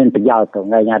 Main pejal tu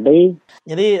ngai nyadi.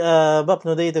 Jadi bab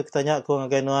nudi itu tanya aku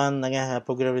ngagai nuan nangah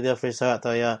program Radio Free Sarawak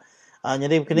tu ya.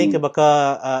 Jadi kini ke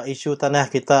baka isu tanah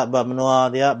kita bab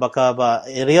menua dia baka ba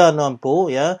area nuan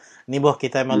pu ya. Ni boh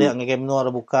kita melihat ngagai menua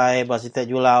rebukai ba sitek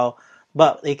julau.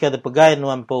 Bab ika de pegai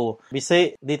nuan pu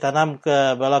bisa ditanam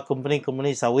ke bala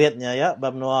company sawitnya ya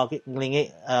bab nuan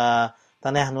ngelingi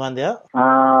tanah nuan dia.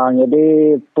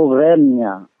 Jadi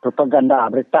programnya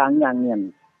propaganda berita yang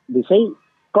bisa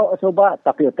kok coba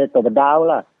tapi itu bedau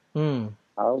lah.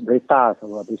 Berita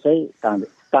coba bisa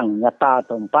tang nyata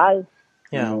tempai.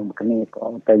 Ya. Kini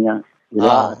kok tanya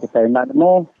bila kita nak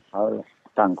demo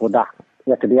tang kudah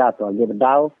ya kedia tu lagi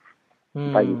bedau.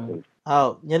 Gitu.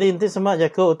 Jadi inti semua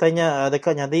jaku utanya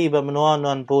dekat nyadi bermenua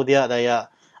nuan pu dia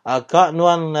daya. Kak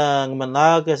nuan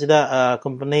mengenal ke sida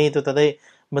company itu tadi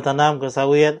bertanam ke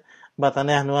sawit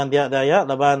bertanah nuan dia daya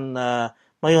laban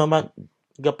mayu amat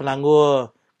ke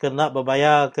penanggur kena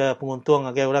berbayar ke penguntung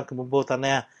agar orang kumpul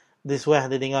tanah di suah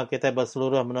di tinggal kita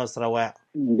berseluruh menua Sarawak.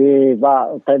 Di ba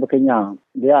utai bekenya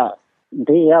dia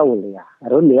ulia.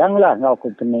 Arun diang lah ngau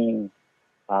company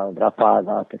berapa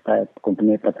kita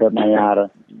company patut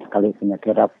bayar sekali punya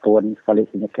kira pun sekali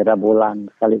punya kira bulan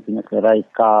sekali punya kira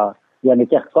ika yang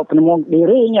dicek kok penemu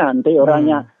dirinya nanti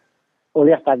orangnya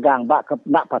oleh tagang bak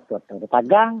patut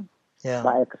tagang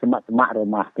bak ke semak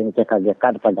rumah kini cek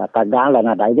kagekan pada tagang lah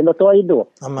ada itu tu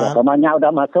hidup pemanya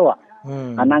udah masuk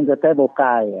anang kita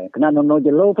bukai kena nono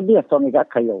jelo pedih song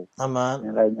igak kayu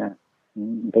yang lainnya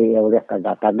nanti oleh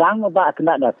tagang bak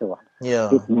kena dah suah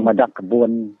madak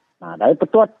kebun. Nah, dari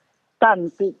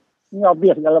petuatan ti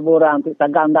nyobias kalau orang ti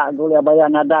tagang dak gule bayar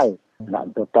nadai.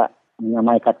 Dak tu tak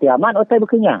Nyamai kati aman otai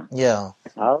bekenya. Ya.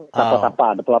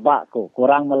 Siapa-siapa ada pelabak ku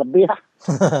kurang melebih lah.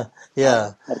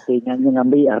 Ya. Artinya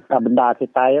ngambil harta benda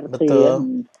kita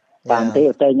Betul. Nanti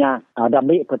utainya ada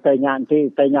ambil petainya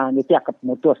nanti ni tiap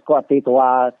memutus ko ati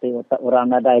tua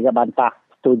orang ada yang bantah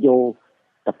setuju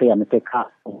tapi yang mereka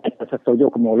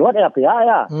setuju ke mulut ya pihak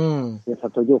ya. Dia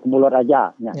setuju ke mulut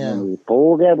aja.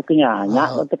 Nipu dia bekenya.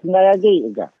 Untuk tinggal lagi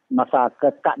juga. Masa ke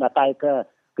kak datai ke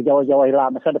jauh-jauh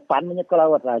hilang masa depan menyek ke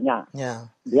laut lah nya.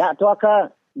 Dia tu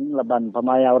ke leban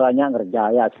pemaya orangnya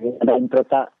ngerja ya. Ada intro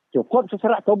tak cukup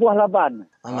seserak tubuh laban.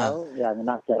 Yang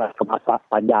nak cara kemasak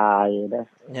panjai dah.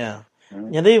 Ya.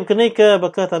 Jadi kini ke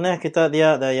bakal tanah kita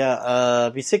dia daya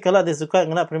bisik kalau dia suka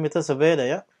nak perimeter survey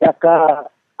daya. Ya ke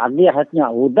agi hatnya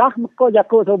udah meko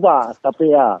jaku coba tapi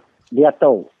ya dia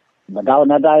tahu.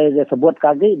 Daun ada dia sebut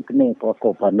kaki kini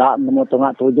pokok pendak nemu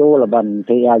tengah 7 leban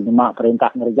dia nyemak perintah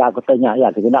ngerja aku tanya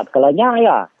ya tidak kalanya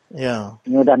ya. Ya.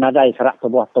 Ini udah nadai serak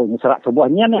sebuah tu, serak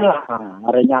sebuahnya ni lah.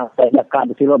 Harinya saya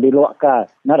dekat di silo bilok ke.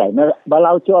 Nadai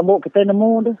balau cu ambu kita nemu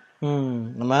tu.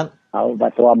 Namat. Tahu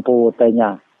batu ampu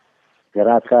tanya.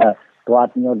 Kira ke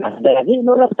tuatnya udah ada lagi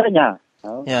nurut tanya.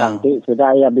 Nanti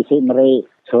sudah ya bisik meri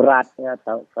surat ya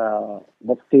tahu ke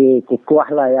bukti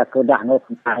kukuah lah ya ke dah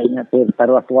ngutainya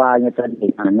taruh tuanya tadi.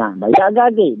 Nah, bayar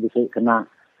lagi bisik kena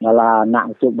malah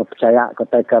nak untuk berpercaya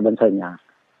ketika bensanya.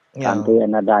 Nanti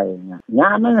nadainya.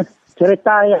 Nyana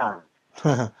cerita ya.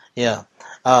 Ya.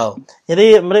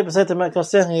 Jadi mereka saya terima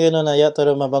kasih ngene ya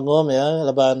turun mabangum ya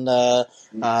leban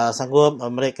sanggup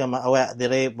mereka awak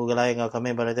diri bugulai ngau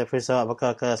kami berada frisa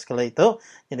apakah ke sekala itu.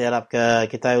 Jadi harap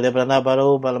ke kita boleh beranda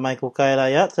baru balamai kukai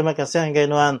lah ya. Terima kasih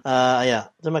ngainuan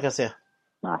ya. Terima kasih.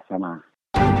 Sama.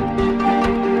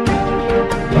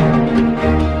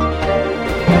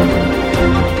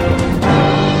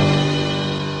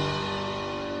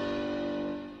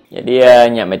 Jadi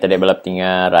nyak metode balap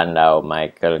tinggal randau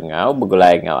Michael ngau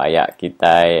begulai ngau ayak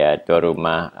kita tuan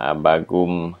rumah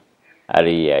bagum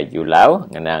hari Julau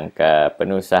ngenang ke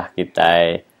penusah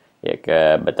kita ya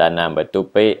ke bertanam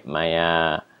bertupik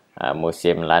maya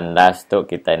musim landas tu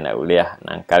kita nak uliah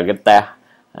nangkal getah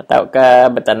atau ke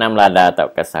bertanam lada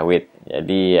atau ke sawit.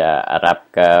 Jadi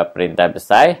harap ke perintah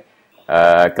besar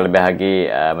kelebih lagi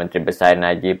Menteri Besar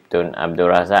Najib Tun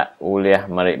Abdul Razak uliah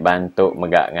merik bantu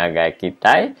megak ngagai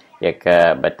kita ya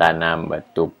ke bertanam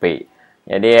bertupik.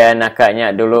 Jadi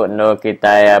nakaknya dulu no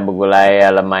kita bergulai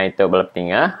lemai itu belum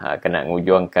tinggal kena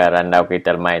ngujung ke randau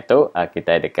kita lemai itu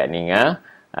kita dekat ninga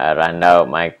randau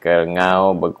Michael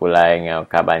ngau bergulai ngau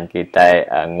kaban kita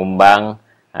ngumbang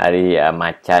hari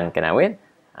macan kenawin.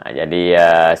 Jadi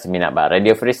seminat ba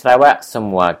Radio Free Sarawak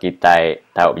semua kita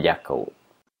tahu berjaku.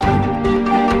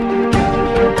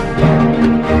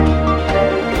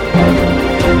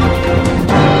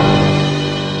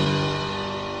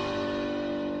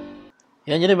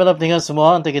 Ya, jadi balap tinggal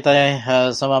semua untuk kita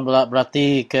sama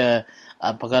berarti ke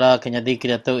perkara kenyadi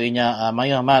kita tu inya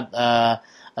Mayu Ahmad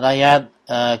rakyat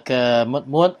ke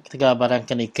mut-mut ketika barang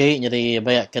keniki jadi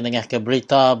banyak kenengah ke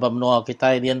berita bermenua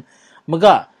kita dia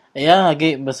megak ya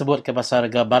lagi bersebut ke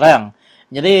pasar harga barang.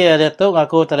 Jadi dia tu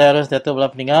aku terus dia tu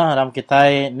balap tinggal ram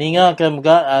kita ninga ke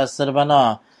megak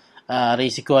serbana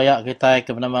risiko ayak kita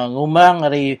ke bernama ngumbang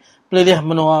hari pilih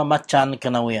menua macan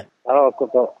kenawin. Aku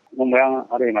tu ngumbang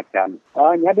hari macan.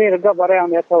 Jadi harga barang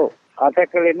dia tu ada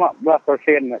ke 15%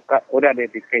 udah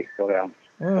dipikir orang.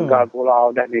 Harga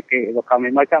gula udah dipikir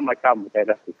kami macam-macam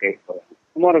saya dah pikir.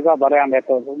 Semua harga barang dia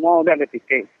tu semua udah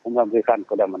dipikir memberikan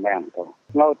kepada menang tu.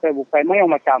 Kalau saya bukan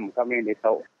macam kami di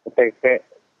tahu. Kita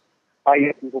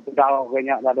air untuk pedal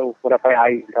banyak lalu berapa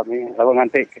air kami lalu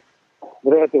nanti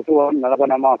berapa tuan lalu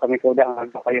nama kami sudah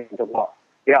air untuk bawa.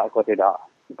 Ya aku tidak.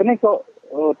 Kini kok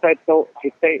saya tu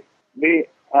kita di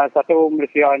satu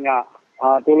Malaysianya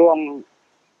tolong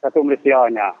satu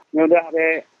Malaysianya. Ni dah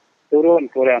ada turun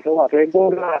kurang semua.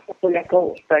 Ribu lah. Satu yang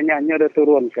kau tanya ni dah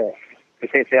turun ke.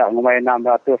 Mesti saya ngomai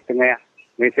 600 setengah.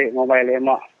 Mesti ngomai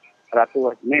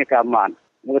 500. Ni keaman.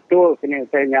 Betul kini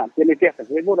tanya. Kini dia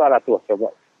 1,200 coba.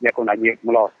 Dia aku nak jik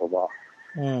melos coba.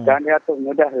 Dan dia tu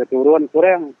mudah turun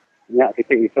kurang. Nyak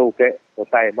kita isu ke.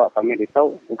 Kotai buat kami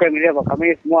ditau. Bukan dia buat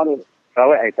kami semua tu.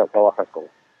 Rawat itu bawah aku.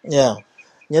 Ya.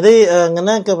 Jadi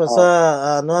ngenang ke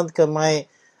pasal nuan ke mai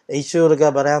isu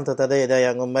harga barang tu tadi ada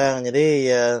yang ngumbang. Jadi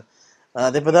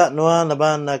daripada nuan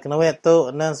leban kenawet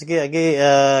tu nan sikit lagi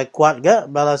kuat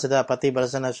gak bala sedah Parti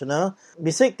Barisan Nasional.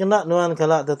 Bisik kena nuan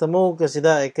kalau bertemu ke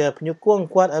sedah ke penyukung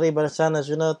kuat dari Barisan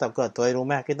Nasional tak ke tuai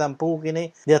rumah kita empu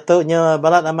kini. Dia tu nya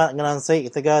balat amat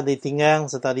ngelansik ketika ditinggang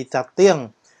serta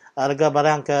ditating harga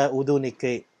barang ke udu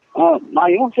niki.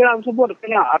 Mayu saya sebut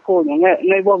kena aku ni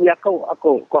buat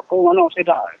aku mana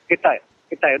saya kita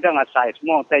kita udah ngasai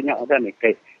semua tanya udah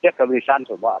nikah. Dia kebiasaan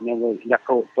sebabnya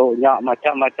jago tu nya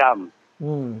macam-macam.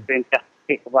 Perintah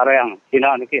ke barang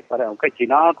Cina nikah barang ke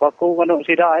Cina aku kan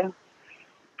sida ya.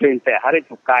 Perintah hari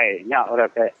cukai nya orang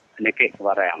ke nikah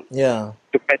barang. Ya.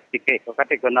 Cukai tiket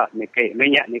kata kena nikah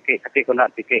minyak nikah kata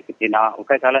kena tiket ke Cina.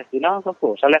 Ukai salah Cina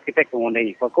aku salah kita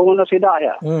kemuni. Aku ngono sida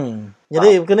ya.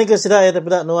 Jadi kena ke sida ya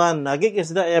tapi nuan. Agi ke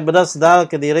sida ya bedas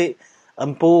dal ke diri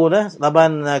empu dah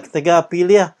laban ketiga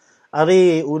pilih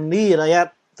hari undi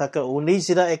rakyat tak undi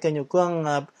sida akan nyukang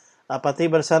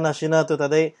parti Barisan Nasional tu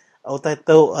tadi utai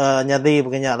tu nyadi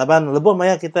begini laban lebih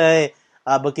maya kita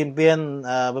berkimpian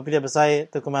berpilih besar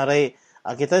tu kemari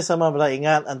kita sama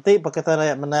beringat nanti Pakatan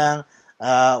Rakyat menang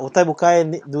utai bukai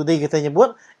dudi kita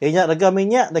nyebut ianya harga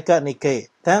minyak dekat Nikkei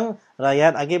tang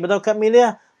rakyat agi bedau kat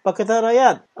milih Pakatan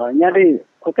Rakyat nyadi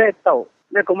utai tahu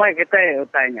dia kumai kita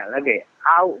utainya lagi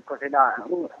au ko sida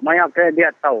maya ke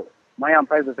dia tahu maya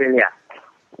pai berpilih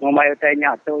ngomai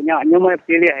utainya tu nya nyumai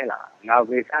pilih lah ngau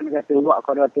bisan ke tu buat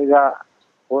ko 2-3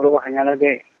 hanya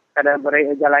lagi kadang beri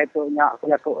jalan itu nya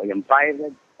aku jempai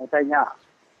utainya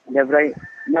dia beri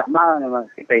nya mal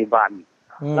kita iban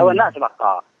lawan nak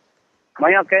sebaka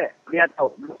maya ke dia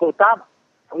tahu kutap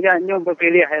punya nyum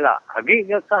berpilih lah lagi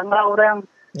ke ngau orang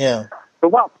ya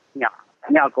sebab nya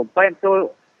aku pai tu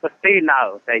pasti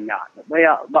nak saya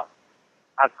bayar bak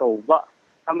aku bak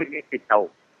kami kita tahu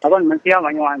abang mentia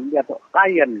manyuan dia tu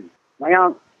lain maya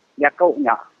dia kau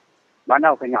nya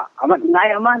mana kenya aman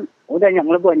ngai aman udah yang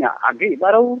lebihnya agi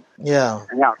baru ya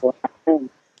nya aku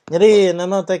jadi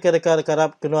nama tak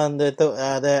kerap kenuan itu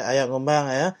ada ayat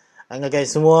ngomong ya ngagai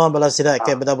semua bala sida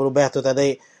ke benda berubah tu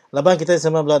tadi laban kita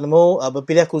sama bela nemu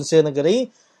berpilih kunci negeri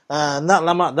nak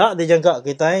lama dak dijangka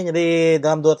kita jadi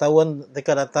dalam 2 tahun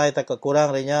dekat datai tak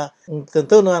kurang rinya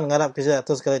tentu nuan ngarap ke sida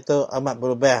sekali itu amat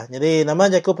berubah jadi nama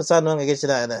jaku pesan nuan ke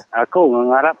sida ada aku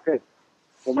ngarap ke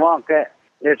semua ke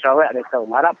dia sawak dia tahu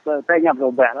ngarap tanya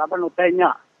berubah lapan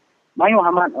utainya mayu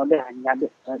aman oleh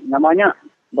namanya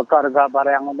bekerja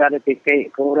barang dari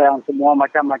tiket kurang semua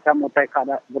macam-macam utai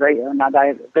kada berai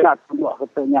nadai kena tunduk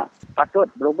betulnya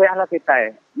patut berubahlah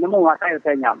kita nemu ngatai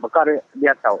utainya bekar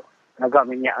dia tahu agak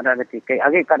minyak ada tiket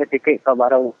agi kada tiket ke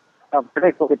baru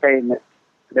terus kita ini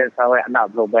dari sawak nak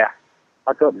berubah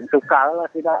patut tukarlah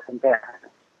tidak sampai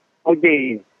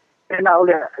uji kena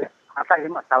oleh asal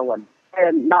 5 tahun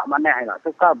nak mana lah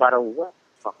tukar baru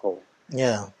aku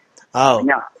ya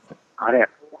nya ada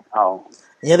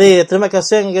jadi terima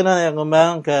kasih kena yang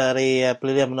ngomong ke hari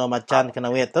pilihan menua macan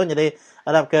kena wet tu jadi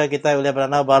harap ke kita boleh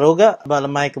beranau baru ga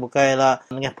balamai kebukai lah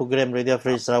dengan program Radio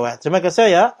Free Sarawak terima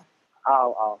kasih ya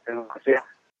terima kasih.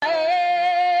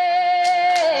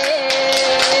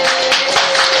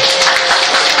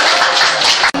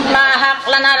 Mahak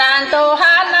lanaran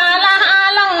Tuhan Allah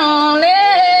alang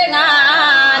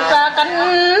dengan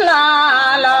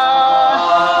kekenalo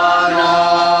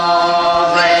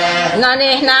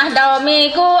nanih nah daw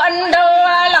miku ando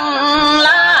alang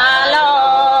lalo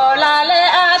lale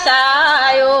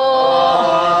asayo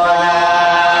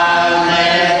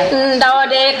daw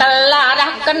de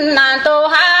kaladah kenan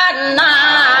Tuhan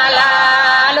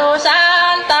lalu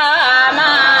santaman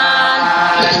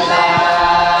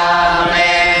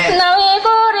nawi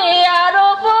kuria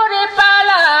rupuri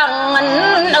palangan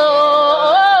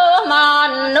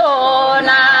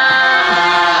manuna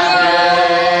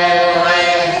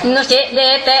nusik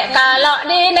detek kalau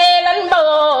di nelan bo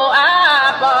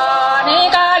apa ni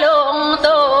kalung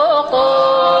tuku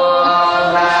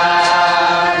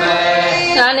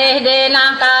nganih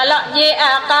denah kalau ji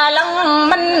akalang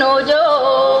menuju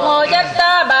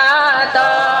jata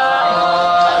bata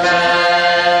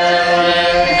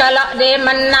kalau di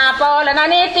menapo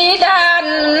lanani tidan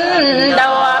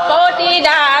dawa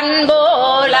potidan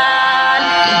bulan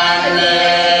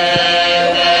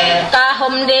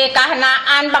kahum di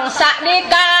kahnaan bangsa di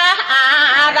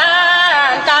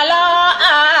kaharan kalau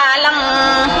alang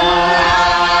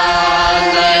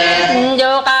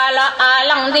jo kalau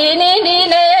alang dini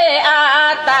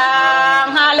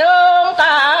atang halung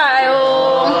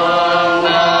kayung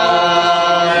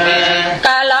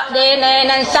kalau dini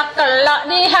nan sakelak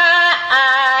diha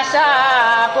asa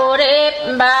purip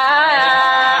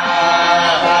bak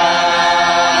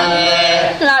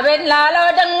ngabit lalu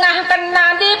dengah kena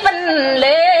di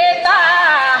penleta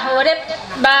hurip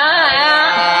bak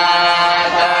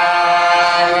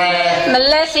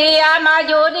Malaysia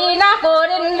maju di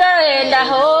nakurin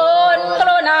dahun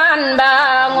kelunan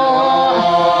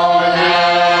bangun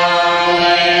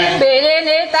bilin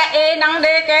ita inang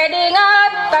deke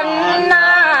dingat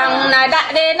tenang nadak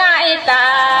di naita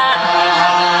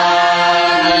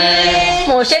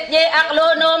musyid je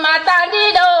akluno